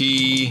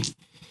Yuan-Ti.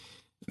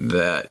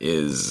 That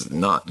is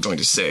not going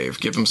to save.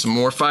 Give him some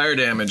more fire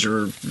damage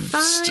or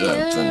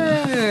something.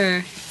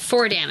 Fire.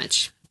 4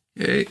 damage.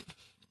 Okay.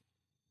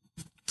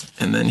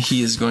 And then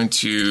he is going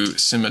to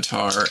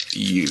scimitar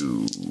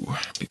you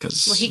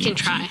because Well, he can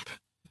try.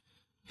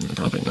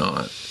 Probably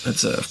not.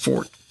 That's a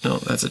 4. No,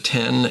 that's a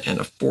 10 and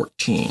a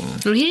 14.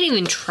 Well, he didn't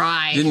even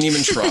try. Didn't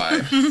even try.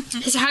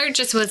 His heart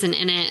just wasn't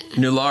in it.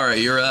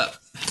 Nulara, you're up.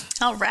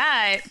 All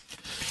right.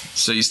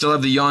 So you still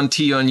have the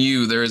Yuan-Ti on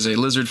you. There is a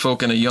lizard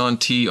folk and a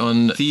Yuan-Ti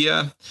on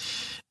Thea.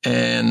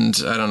 And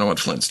I don't know what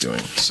Flint's doing,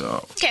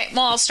 so... Okay,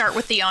 well, I'll start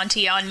with the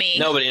auntie on me.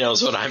 Nobody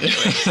knows what I'm doing.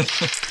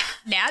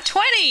 Nat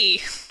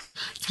 20.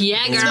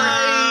 Yeah,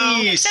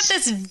 girl. Except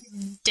this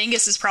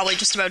dingus is probably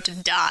just about to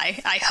die.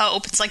 I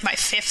hope. It's like my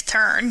 5th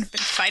turn. Been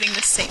fighting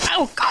the same...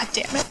 Oh, god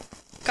damn it.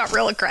 Got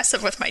real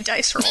aggressive with my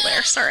dice roll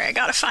there. Sorry, I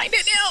gotta find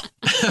it now.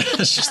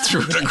 Just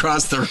threw it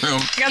across the room.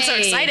 I got so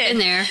excited. In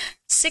there.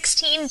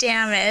 16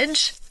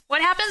 damage.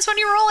 What happens when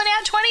you roll an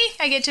at 20?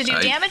 I get to do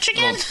damage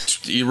again? Well,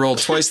 you roll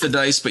twice the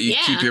dice, but you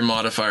Yeah. keep your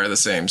modifier the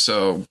same.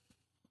 So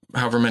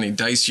however many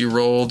dice you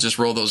roll, just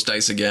roll those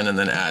dice again and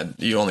then add...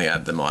 You only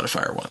add the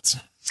modifier once.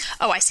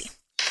 Oh, I see.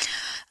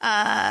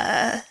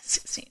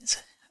 16.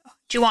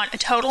 Do you want a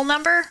total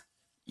number?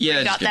 Yeah,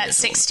 I just got give me that a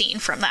total. 16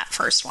 from that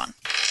first one.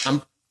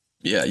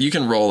 Yeah, you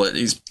can roll it.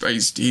 He's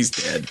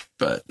dead,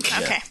 but yeah.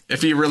 Okay.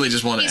 If you really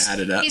just want to add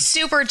it up. He's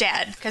super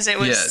dead because it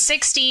was Yeah.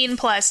 16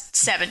 plus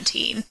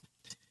 17.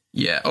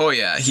 Yeah. Oh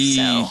yeah, he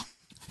So.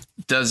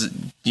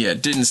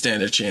 didn't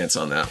stand a chance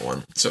on that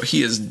one. So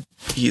he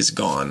is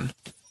gone.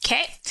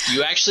 Okay.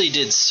 You actually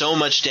did so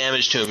much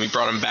damage to him, you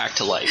brought him back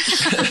to life.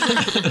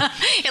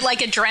 It like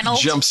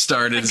Jump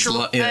started.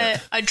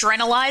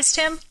 adrenalized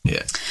him.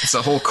 Yeah. It's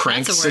a whole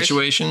crank That's a word.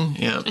 situation.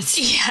 Yeah.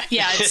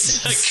 Yeah,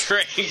 it's It's a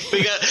crank.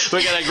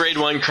 We got a grade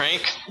 1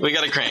 crank. We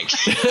got a crank.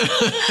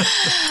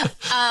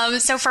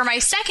 so for my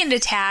second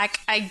attack,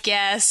 I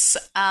guess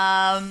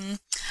how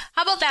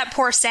about that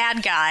poor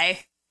sad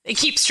guy that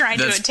keeps trying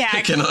That's to attack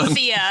picking on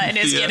Thea and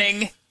is Thea.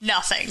 getting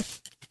nothing.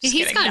 Just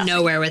He's getting got nothing.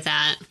 nowhere with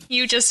that.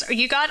 You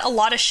got a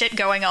lot of shit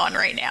going on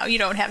right now. You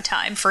don't have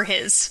time for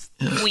his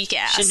weak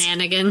ass.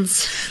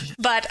 Shenanigans.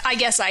 But I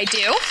guess I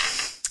do.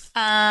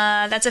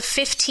 That's a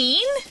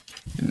 15.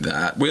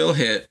 That will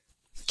hit.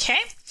 Okay.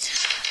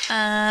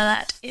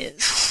 That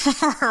is...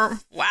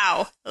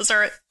 wow. Those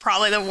are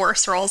probably the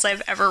worst rolls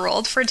I've ever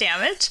rolled for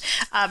damage.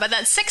 But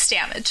that's 6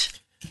 damage.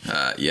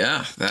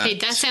 Yeah. Hey,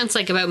 that sounds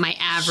like about my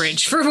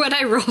average for what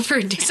I roll for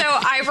damage. So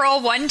I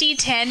roll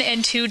 1d10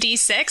 and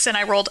 2d6, and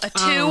I rolled a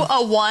 2,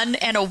 a 1,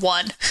 and a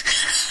 1.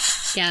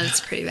 Yeah,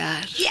 that's pretty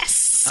bad.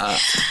 Yes!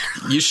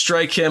 You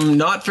strike him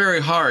not very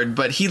hard,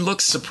 but he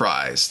looks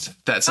surprised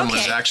that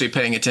someone's Okay. actually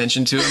paying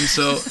attention to him.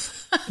 So,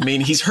 I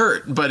mean, he's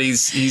hurt, but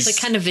he's Like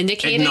kind of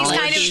vindicated. acknowledged.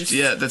 kind of-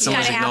 Yeah, that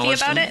someone's kinda happy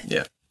acknowledged about him. it?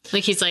 Yeah.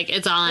 Like he's like,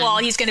 it's on. Well,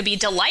 he's going to be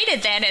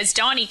delighted then as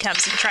Donnie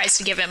comes and tries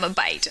to give him a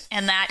bite,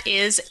 and that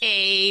is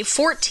a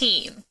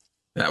 14.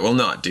 That will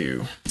not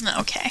do.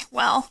 Okay,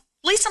 well,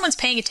 at least someone's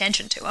paying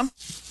attention to him.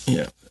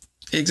 Yeah,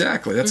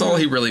 exactly. That's all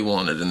he really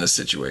wanted in this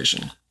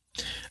situation.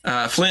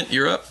 Flint,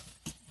 you're up.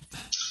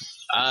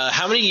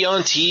 How many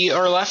Yuan-Ti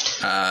are left?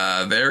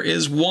 There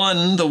is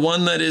one, the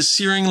one that is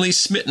searingly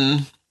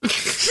smitten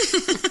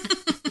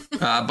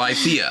by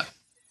Thea.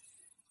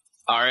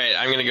 All right,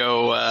 I'm going to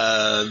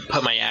go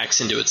put my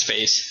axe into its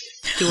face.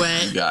 Do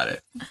it. Got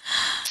it.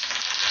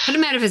 Put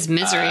him out of his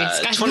misery. This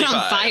guy's been on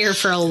 25. fire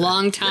for a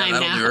long time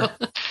that'll do now.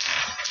 her.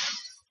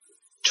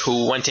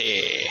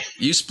 20.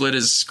 You split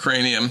his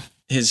cranium,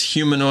 his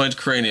humanoid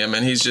cranium,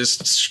 and he's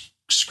just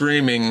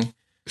screaming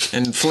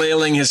and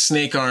flailing his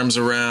snake arms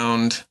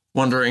around,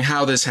 wondering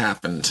how this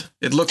happened.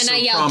 It looks And so I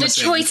yelled, the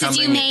promising. choices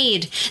you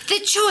made! The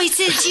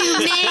choices you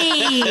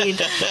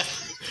made!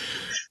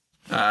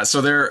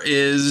 So there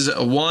is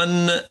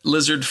one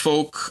lizard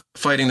folk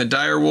fighting the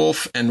dire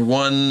wolf, and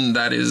one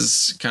that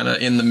is kind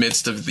of in the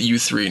midst of you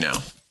three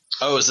now.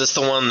 Oh, is this the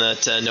one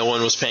that no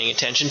one was paying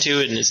attention to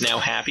and is now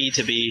happy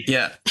to be...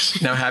 Yeah,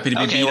 now happy to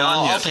be Okay, beat well, on.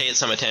 I'll Yeah. pay it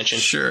some attention.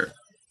 Sure,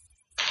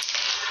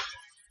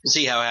 We'll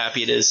see how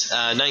happy it is.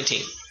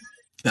 19.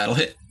 that'll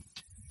hit.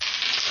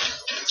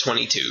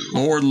 22.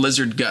 More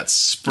lizard guts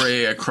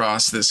spray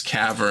across this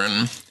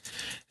cavern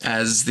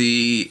as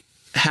the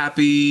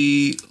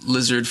happy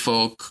lizard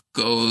folk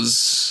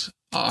goes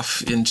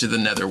off into the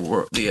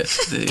netherworld,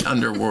 the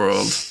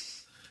underworld,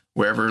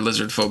 wherever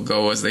lizard folk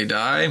go as they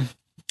die.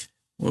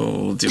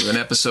 We'll do an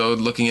episode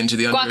looking into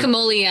the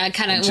Guacamole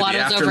kind of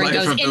waddles over and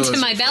goes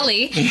into my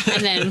belly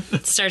and then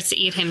starts to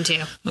eat him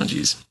too. Oh,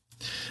 jeez.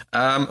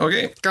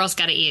 Okay. Girls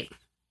gotta eat.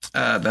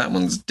 That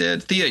one's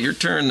dead. Thea, your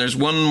turn. There's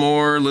one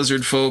more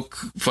lizard folk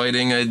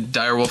fighting a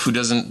direwolf who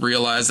doesn't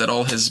realize that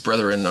all his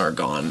brethren are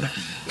gone.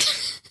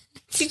 Is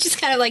he just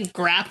kind of like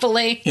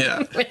grappling?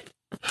 Yeah.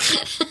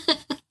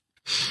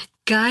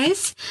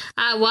 Guys,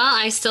 well,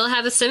 I still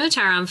have a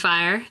scimitar on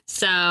fire,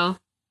 so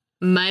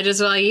might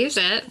as well use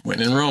it.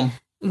 When in Rome.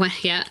 Well,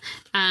 yeah.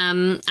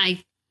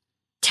 I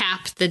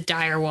tap the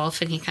dire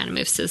wolf and he kind of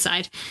moves to the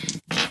side.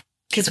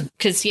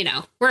 Because, you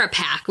know, we're a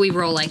pack. We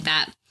roll like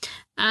that.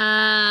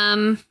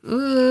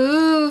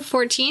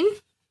 14?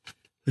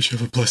 We should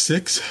have a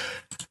 +6.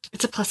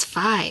 It's a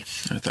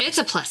 +5. It's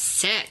a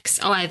 +6.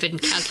 Oh, I've been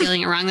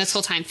calculating it wrong this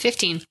whole time.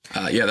 15.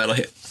 Yeah, that'll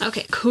hit.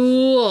 Okay,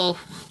 cool.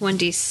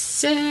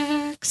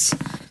 1d6.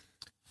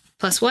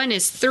 +1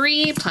 is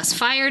 3, plus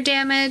fire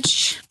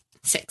damage.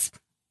 6.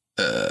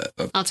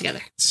 Okay.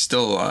 Altogether.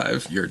 Still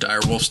alive. Your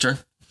direwolf's turn.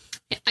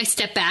 I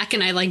step back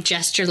and I like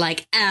gesture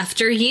like,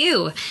 after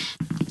you.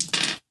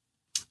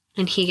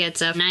 And he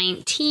gets a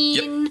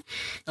 19,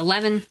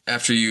 11.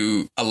 After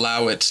you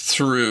allow it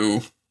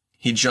through,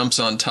 he jumps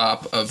on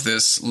top of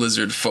this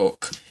lizard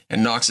folk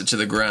and knocks it to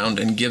the ground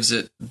and gives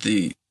it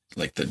the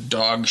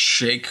dog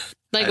shake.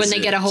 Like when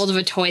they get a hold of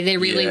a toy they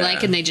really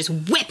like and they just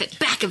whip it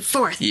back and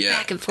forth,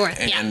 back and forth.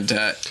 And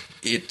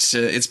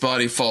its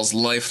body falls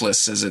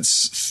lifeless as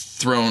it's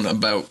thrown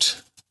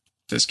about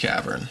this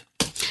cavern.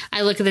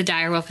 I look at the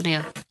direwolf and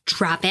I go,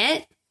 drop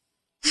it.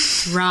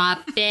 Drop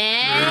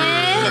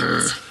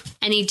it.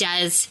 And he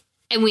does.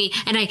 And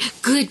I,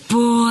 good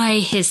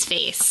boy, his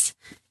face.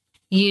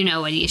 You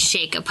know when you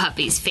shake a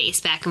puppy's face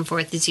back and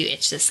forth as you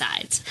itch the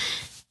sides.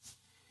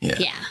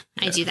 Yeah,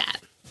 I do that.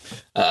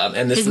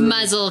 And his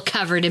muzzle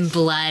covered in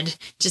blood.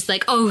 Just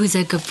like, oh, who's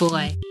a good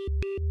boy?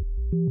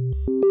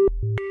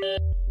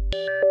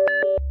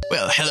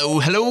 Well,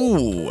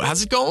 hello.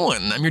 How's it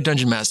going? I'm your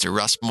Dungeon Master,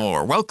 Russ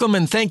Moore. Welcome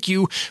and thank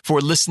you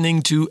for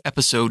listening to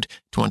episode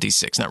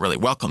 26. Not really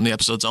welcome, the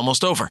episode's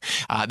almost over.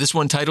 This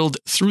one titled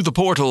Through the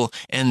Portal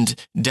and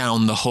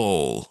Down the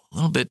Hole. A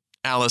little bit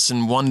Alice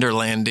in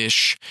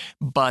Wonderland-ish,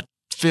 but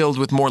filled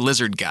with more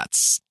lizard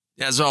guts.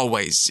 As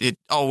always, it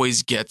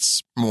always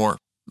gets more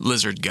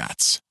lizard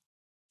guts.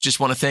 Just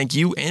want to thank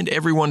you and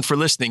everyone for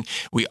listening.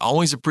 We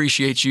always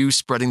appreciate you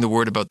spreading the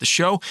word about the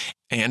show.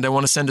 And I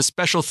want to send a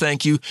special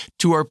thank you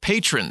to our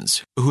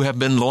patrons who have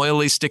been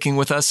loyally sticking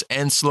with us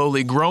and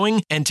slowly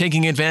growing and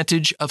taking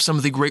advantage of some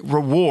of the great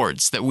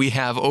rewards that we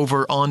have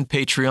over on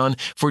Patreon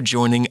for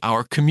joining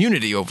our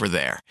community over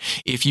there.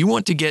 If you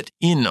want to get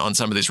in on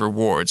some of these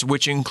rewards,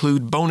 which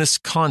include bonus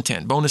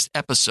content, bonus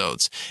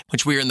episodes,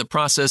 which we are in the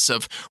process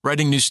of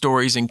writing new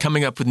stories and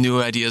coming up with new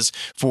ideas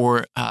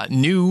for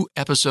new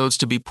episodes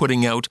to be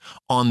putting out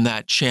on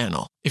that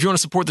channel. If you want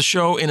to support the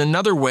show in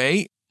another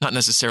way, not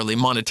necessarily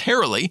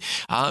monetarily,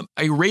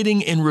 a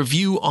rating and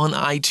review on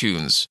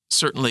iTunes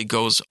certainly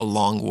goes a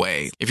long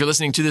way. If you're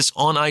listening to this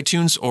on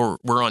iTunes or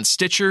we're on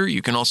Stitcher,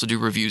 you can also do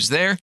reviews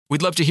there.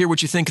 We'd love to hear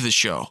what you think of the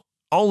show.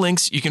 All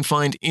links you can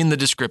find in the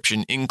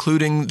description,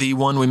 including the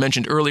one we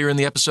mentioned earlier in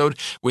the episode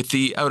with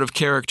the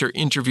out-of-character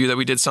interview that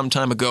we did some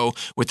time ago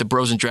with the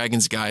Bros and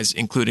Dragons guys,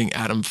 including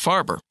Adam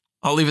Farber.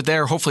 I'll leave it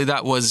there. Hopefully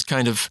that was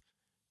kind of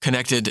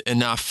connected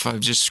enough. I've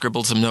just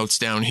scribbled some notes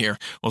down here.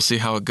 We'll see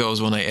how it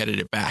goes when I edit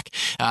it back.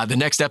 The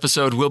next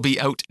episode will be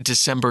out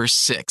December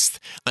 6th.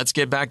 Let's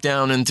get back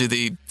down into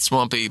the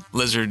swampy,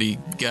 lizardy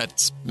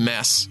guts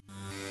mess.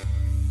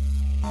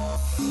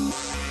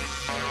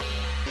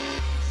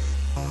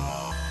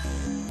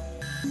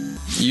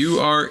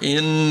 You are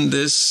in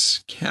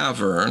this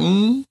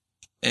cavern,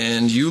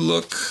 and you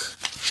look.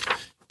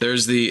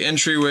 There's the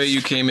entryway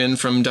you came in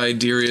from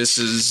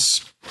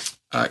Diderius's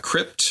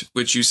crypt,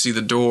 which you see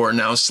the door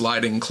now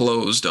sliding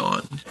closed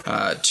on.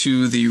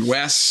 To the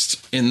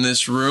west in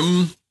this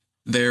room,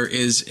 there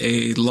is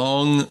a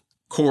long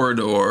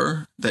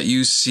corridor that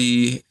you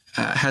see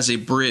has a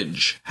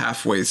bridge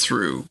halfway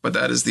through, but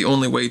that is the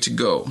only way to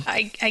go.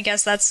 I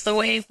guess that's the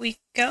way we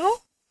go?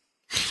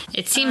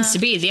 It seems to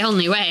be the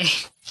only way.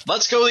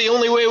 Let's go the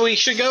only way we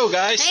should go,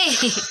 guys.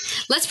 Hey,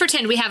 let's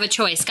pretend we have a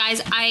choice.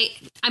 Guys,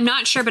 I'm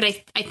not sure, but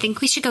I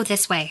think we should go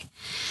this way.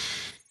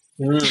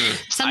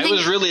 I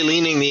was really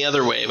leaning the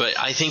other way, but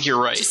I think you're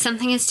right.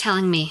 Something is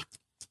telling me.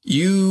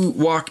 You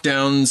walk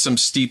down some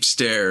steep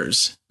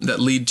stairs that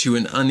lead to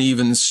an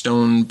uneven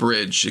stone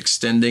bridge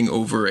extending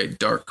over a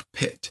dark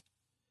pit.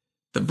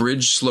 The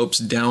bridge slopes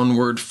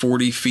downward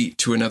 40 feet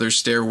to another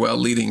stairwell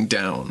leading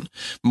down.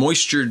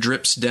 Moisture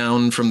drips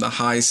down from the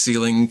high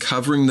ceiling,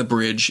 covering the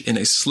bridge in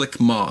a slick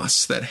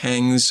moss that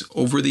hangs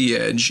over the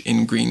edge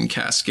in green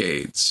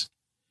cascades.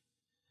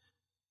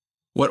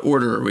 What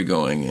order are we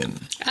going in?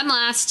 I'm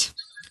last.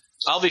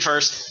 I'll be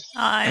first.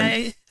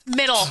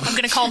 Middle. I'm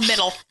going to call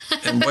middle.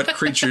 And what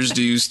creatures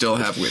do you still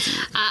have with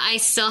you? I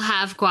still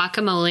have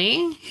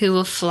Guacamole, who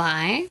will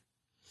fly.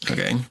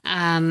 Okay.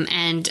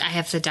 And I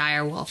have the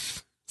dire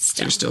wolf.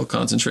 You're still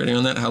concentrating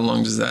on that? How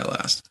long does that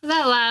last?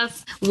 That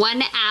lasts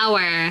 1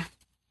 hour.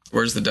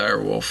 Where's the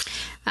dire wolf?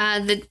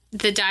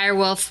 The dire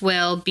wolf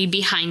will be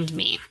behind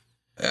me.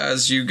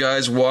 As you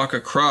guys walk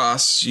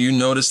across, you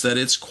notice that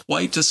it's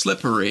quite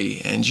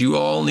slippery, and you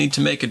all need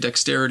to make a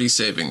dexterity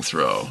saving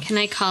throw. Can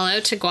I call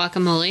out to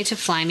Guacamole to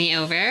fly me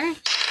over?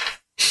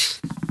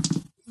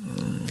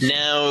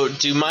 Now,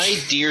 do my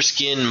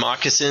deerskin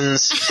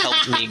moccasins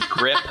help me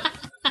grip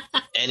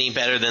any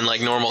better than like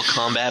normal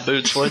combat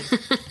boots would?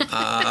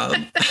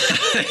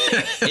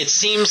 It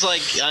seems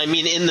like, I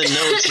mean, in the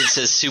notes it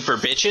says super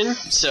bitchin',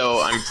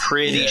 so I'm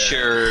pretty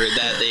sure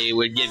that they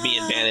would give me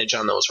advantage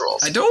on those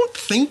rolls. I don't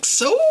think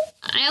so.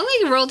 I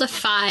only rolled a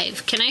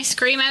 5. Can I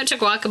scream out to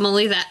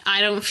Guacamole that I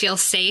don't feel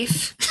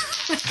safe?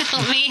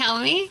 Help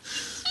me.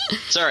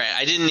 It's alright,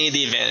 I didn't need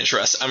the advantage,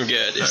 Russ. I'm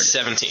good. It's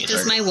 17.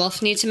 Does my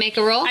wolf need to make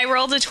a roll? I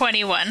rolled a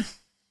 21.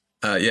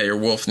 Yeah, your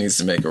wolf needs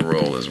to make a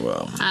roll as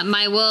well.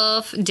 My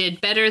wolf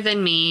did better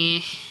than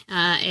me.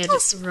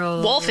 It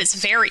rolled. Wolf is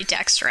very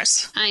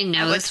dexterous. I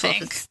know. I would this wolf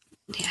think. is,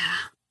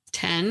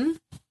 10.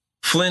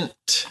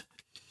 Flint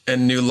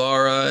and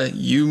Nulara,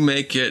 you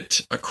make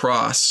it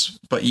across,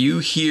 but you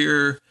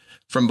hear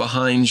from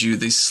behind you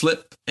the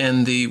slip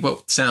and the...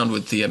 What sound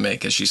would Thea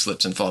make as she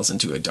slips and falls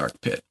into a dark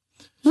pit?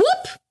 Whoop!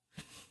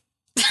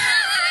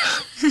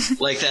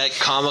 Like that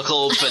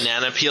comical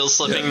banana peel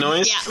slipping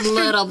noise? Yeah, a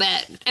little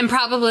bit. And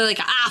probably like,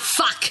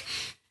 fuck!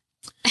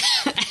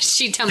 As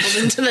she tumbled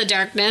into the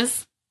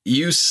darkness.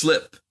 You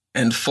slip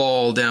and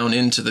fall down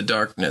into the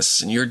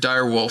darkness, and your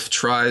direwolf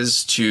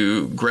tries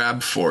to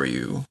grab for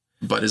you,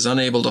 but is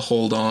unable to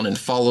hold on and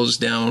follows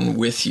down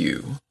with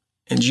you.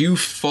 And you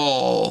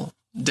fall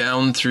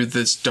down through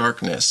this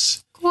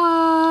darkness.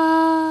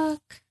 Guac.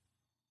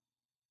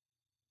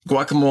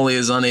 Guacamole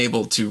is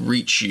unable to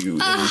reach you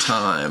in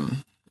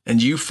time,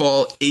 and you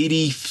fall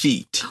 80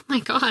 feet. Oh my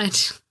god.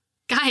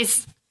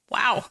 Guys,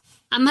 Wow.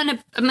 I'm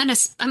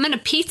gonna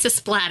pizza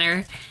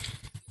splatter.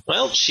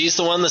 Well, she's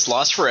the one that's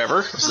lost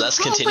forever, so let's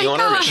continue my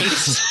on our God.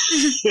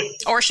 mission.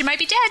 Or she might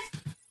be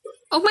dead.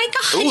 Oh my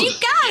god, Ooh, you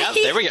guys!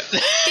 Yeah, there we go.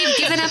 They've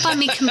given up on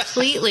me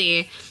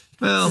completely.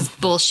 Well,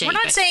 Bullshit. We're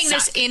not saying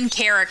this in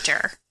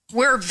character.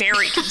 We're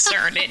very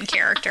concerned in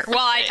character. Well,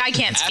 I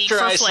can't speak After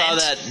for I Flint. saw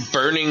that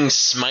burning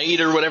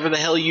smite or whatever the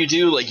hell you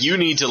do, like, you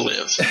need to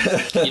live.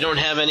 You don't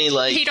have any,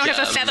 like... You don't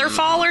have a feather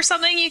fall or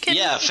something you can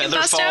Yeah, you can feather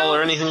bust fall out?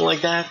 or anything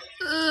like that.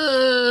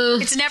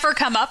 It's never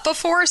come up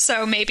before,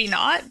 so maybe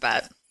not,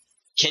 but...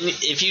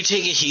 If you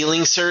take a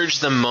healing surge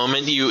the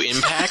moment you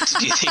impact,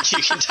 do you think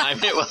you can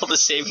time it well to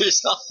save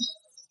yourself?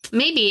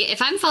 Maybe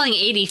if I'm falling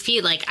 80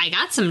 feet, like I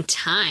got some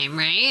time,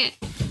 right?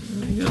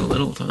 you got a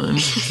little time.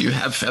 Do you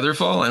have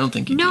Featherfall? I don't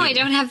think you do. No, I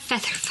don't have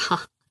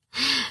featherfall,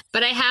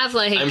 but I have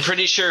like I'm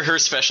pretty sure her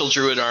special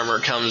druid armor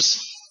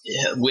comes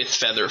with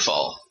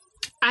Featherfall.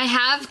 I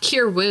have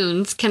cure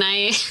wounds. Can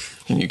I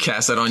Can you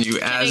cast that on you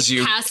as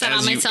you cast that on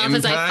you myself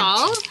as I impact?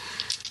 fall?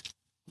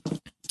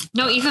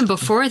 No, even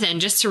before then,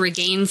 just to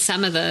regain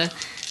some of the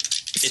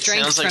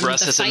strength sounds like from Russ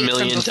the has a fight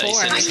million from dice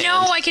before. in I his know,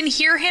 hand. I can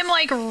hear him,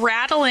 like,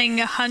 rattling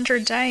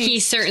 100 dice. He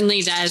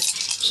certainly does.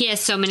 He has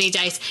so many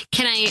dice.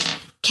 Can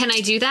I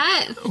do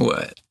that?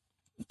 What?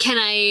 Can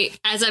I,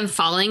 as I'm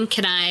falling,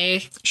 can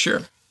I...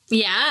 Sure.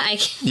 Yeah, I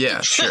can.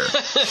 Yeah, sure.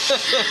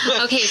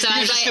 Okay, so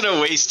You're just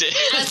gonna waste it.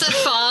 as I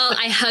fall,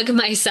 I hug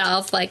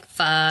myself like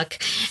fuck,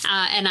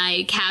 and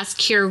I cast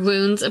Cure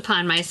Wounds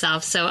upon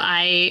myself. So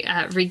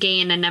I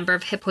regain a number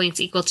of hit points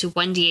equal to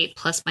 1d8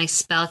 plus my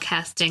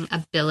spellcasting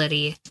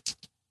ability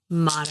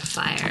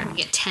modifier. I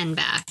get 10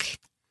 back.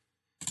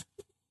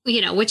 You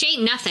know, which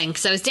ain't nothing,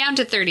 because I was down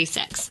to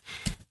 36.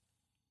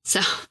 So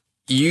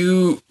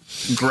You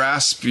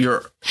grasp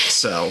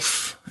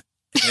yourself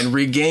and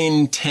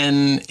regain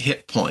 10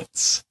 hit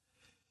points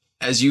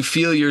as you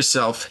feel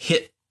yourself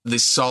hit the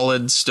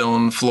solid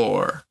stone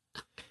floor,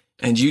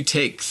 and you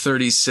take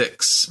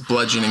 36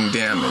 bludgeoning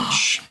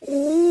damage.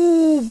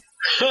 Ooh,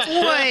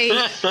 boy.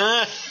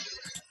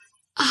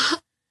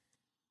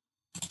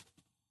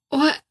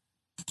 what?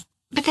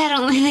 But that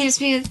only leaves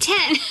me with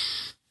 10.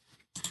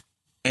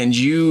 And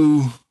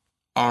you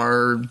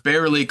are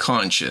barely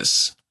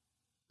conscious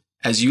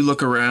as you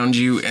look around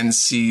you and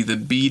see the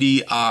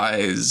beady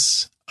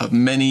eyes of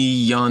many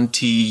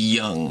Yuan-ti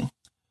young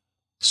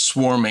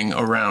swarming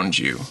around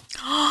you.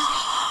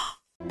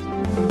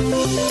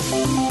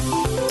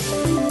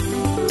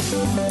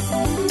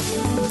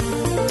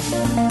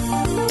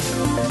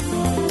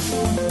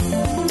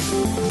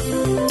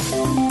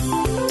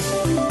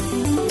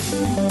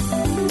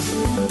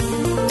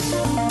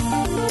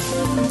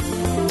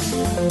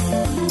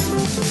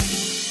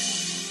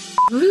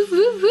 Woo,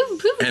 woo, woo,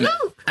 woo, And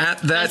woo. at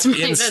that That's my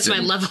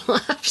instant, level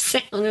up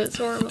sound. It's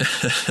horrible.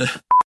 Can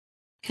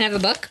I have a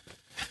book?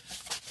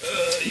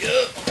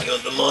 yeah, I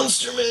got the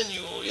monster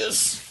manual,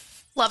 yes.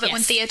 Love it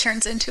when Yes. Thea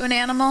turns into an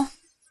animal.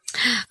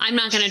 I'm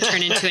not going to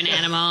turn into an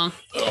animal.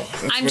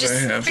 I'm just. I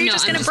have. Are you No,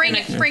 just I'm going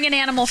to bring an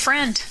animal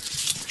friend?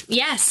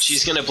 Yes.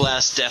 She's gonna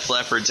blast Def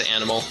Leppard's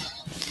animal.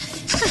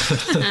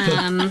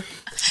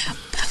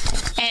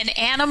 An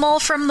animal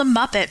from the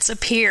Muppets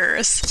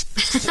appears.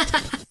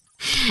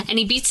 And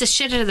he beats the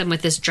shit out of them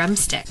with his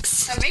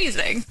drumsticks.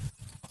 Amazing.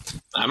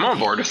 I'm on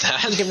board with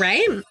that.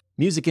 Right?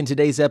 Music in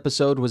today's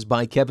episode was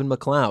by Kevin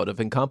MacLeod of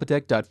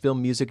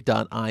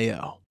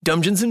Incompetech.filmmusic.io.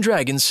 Dungeons &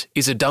 Dragons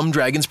is a Dumb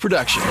Dragons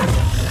production.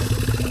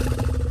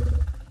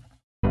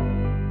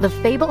 The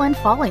Fable and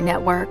Folly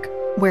Network,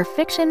 where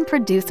fiction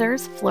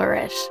producers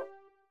flourish.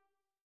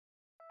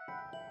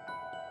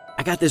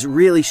 I got this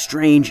really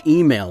strange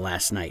email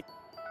last night.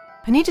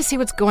 I need to see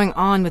what's going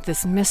on with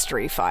this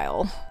mystery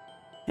file.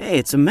 Hey,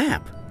 it's a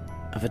map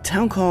of a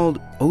town called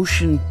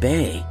Ocean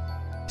Bay.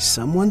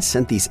 Someone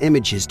sent these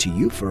images to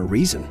you for a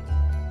reason.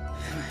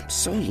 I'm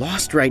so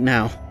lost right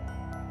now.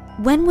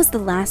 When was the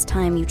last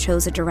time you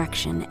chose a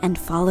direction and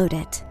followed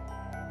it?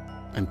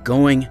 I'm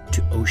going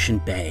to Ocean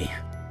Bay.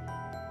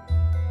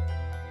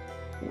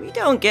 We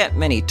don't get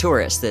many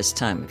tourists this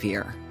time of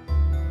year.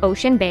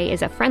 Ocean Bay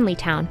is a friendly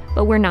town,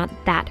 but we're not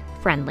that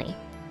friendly.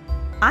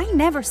 I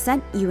never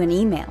sent you an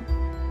email.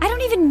 I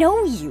don't even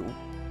know you.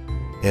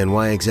 And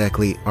why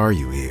exactly are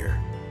you here?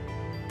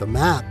 The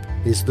map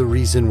is the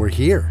reason we're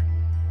here.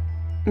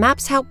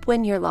 Maps help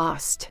when you're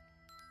lost.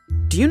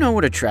 Do you know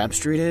what a trap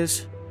street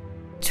is?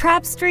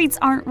 Trap streets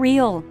aren't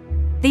real.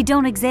 They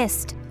don't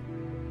exist.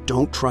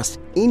 Don't trust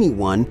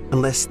anyone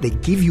unless they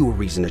give you a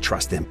reason to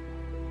trust them.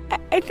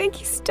 I think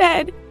he's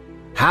dead.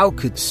 How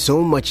could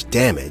so much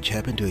damage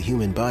happen to a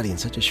human body in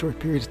such a short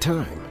period of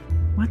time?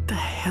 What the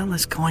hell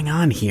is going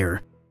on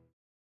here?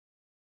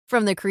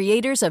 From the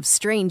creators of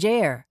Strange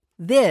Air,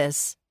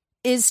 this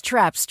is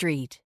Trap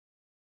Street.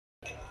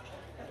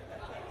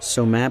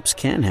 So maps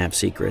can have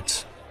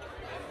secrets.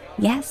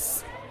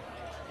 Yes.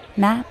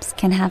 Maps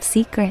can have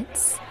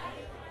secrets.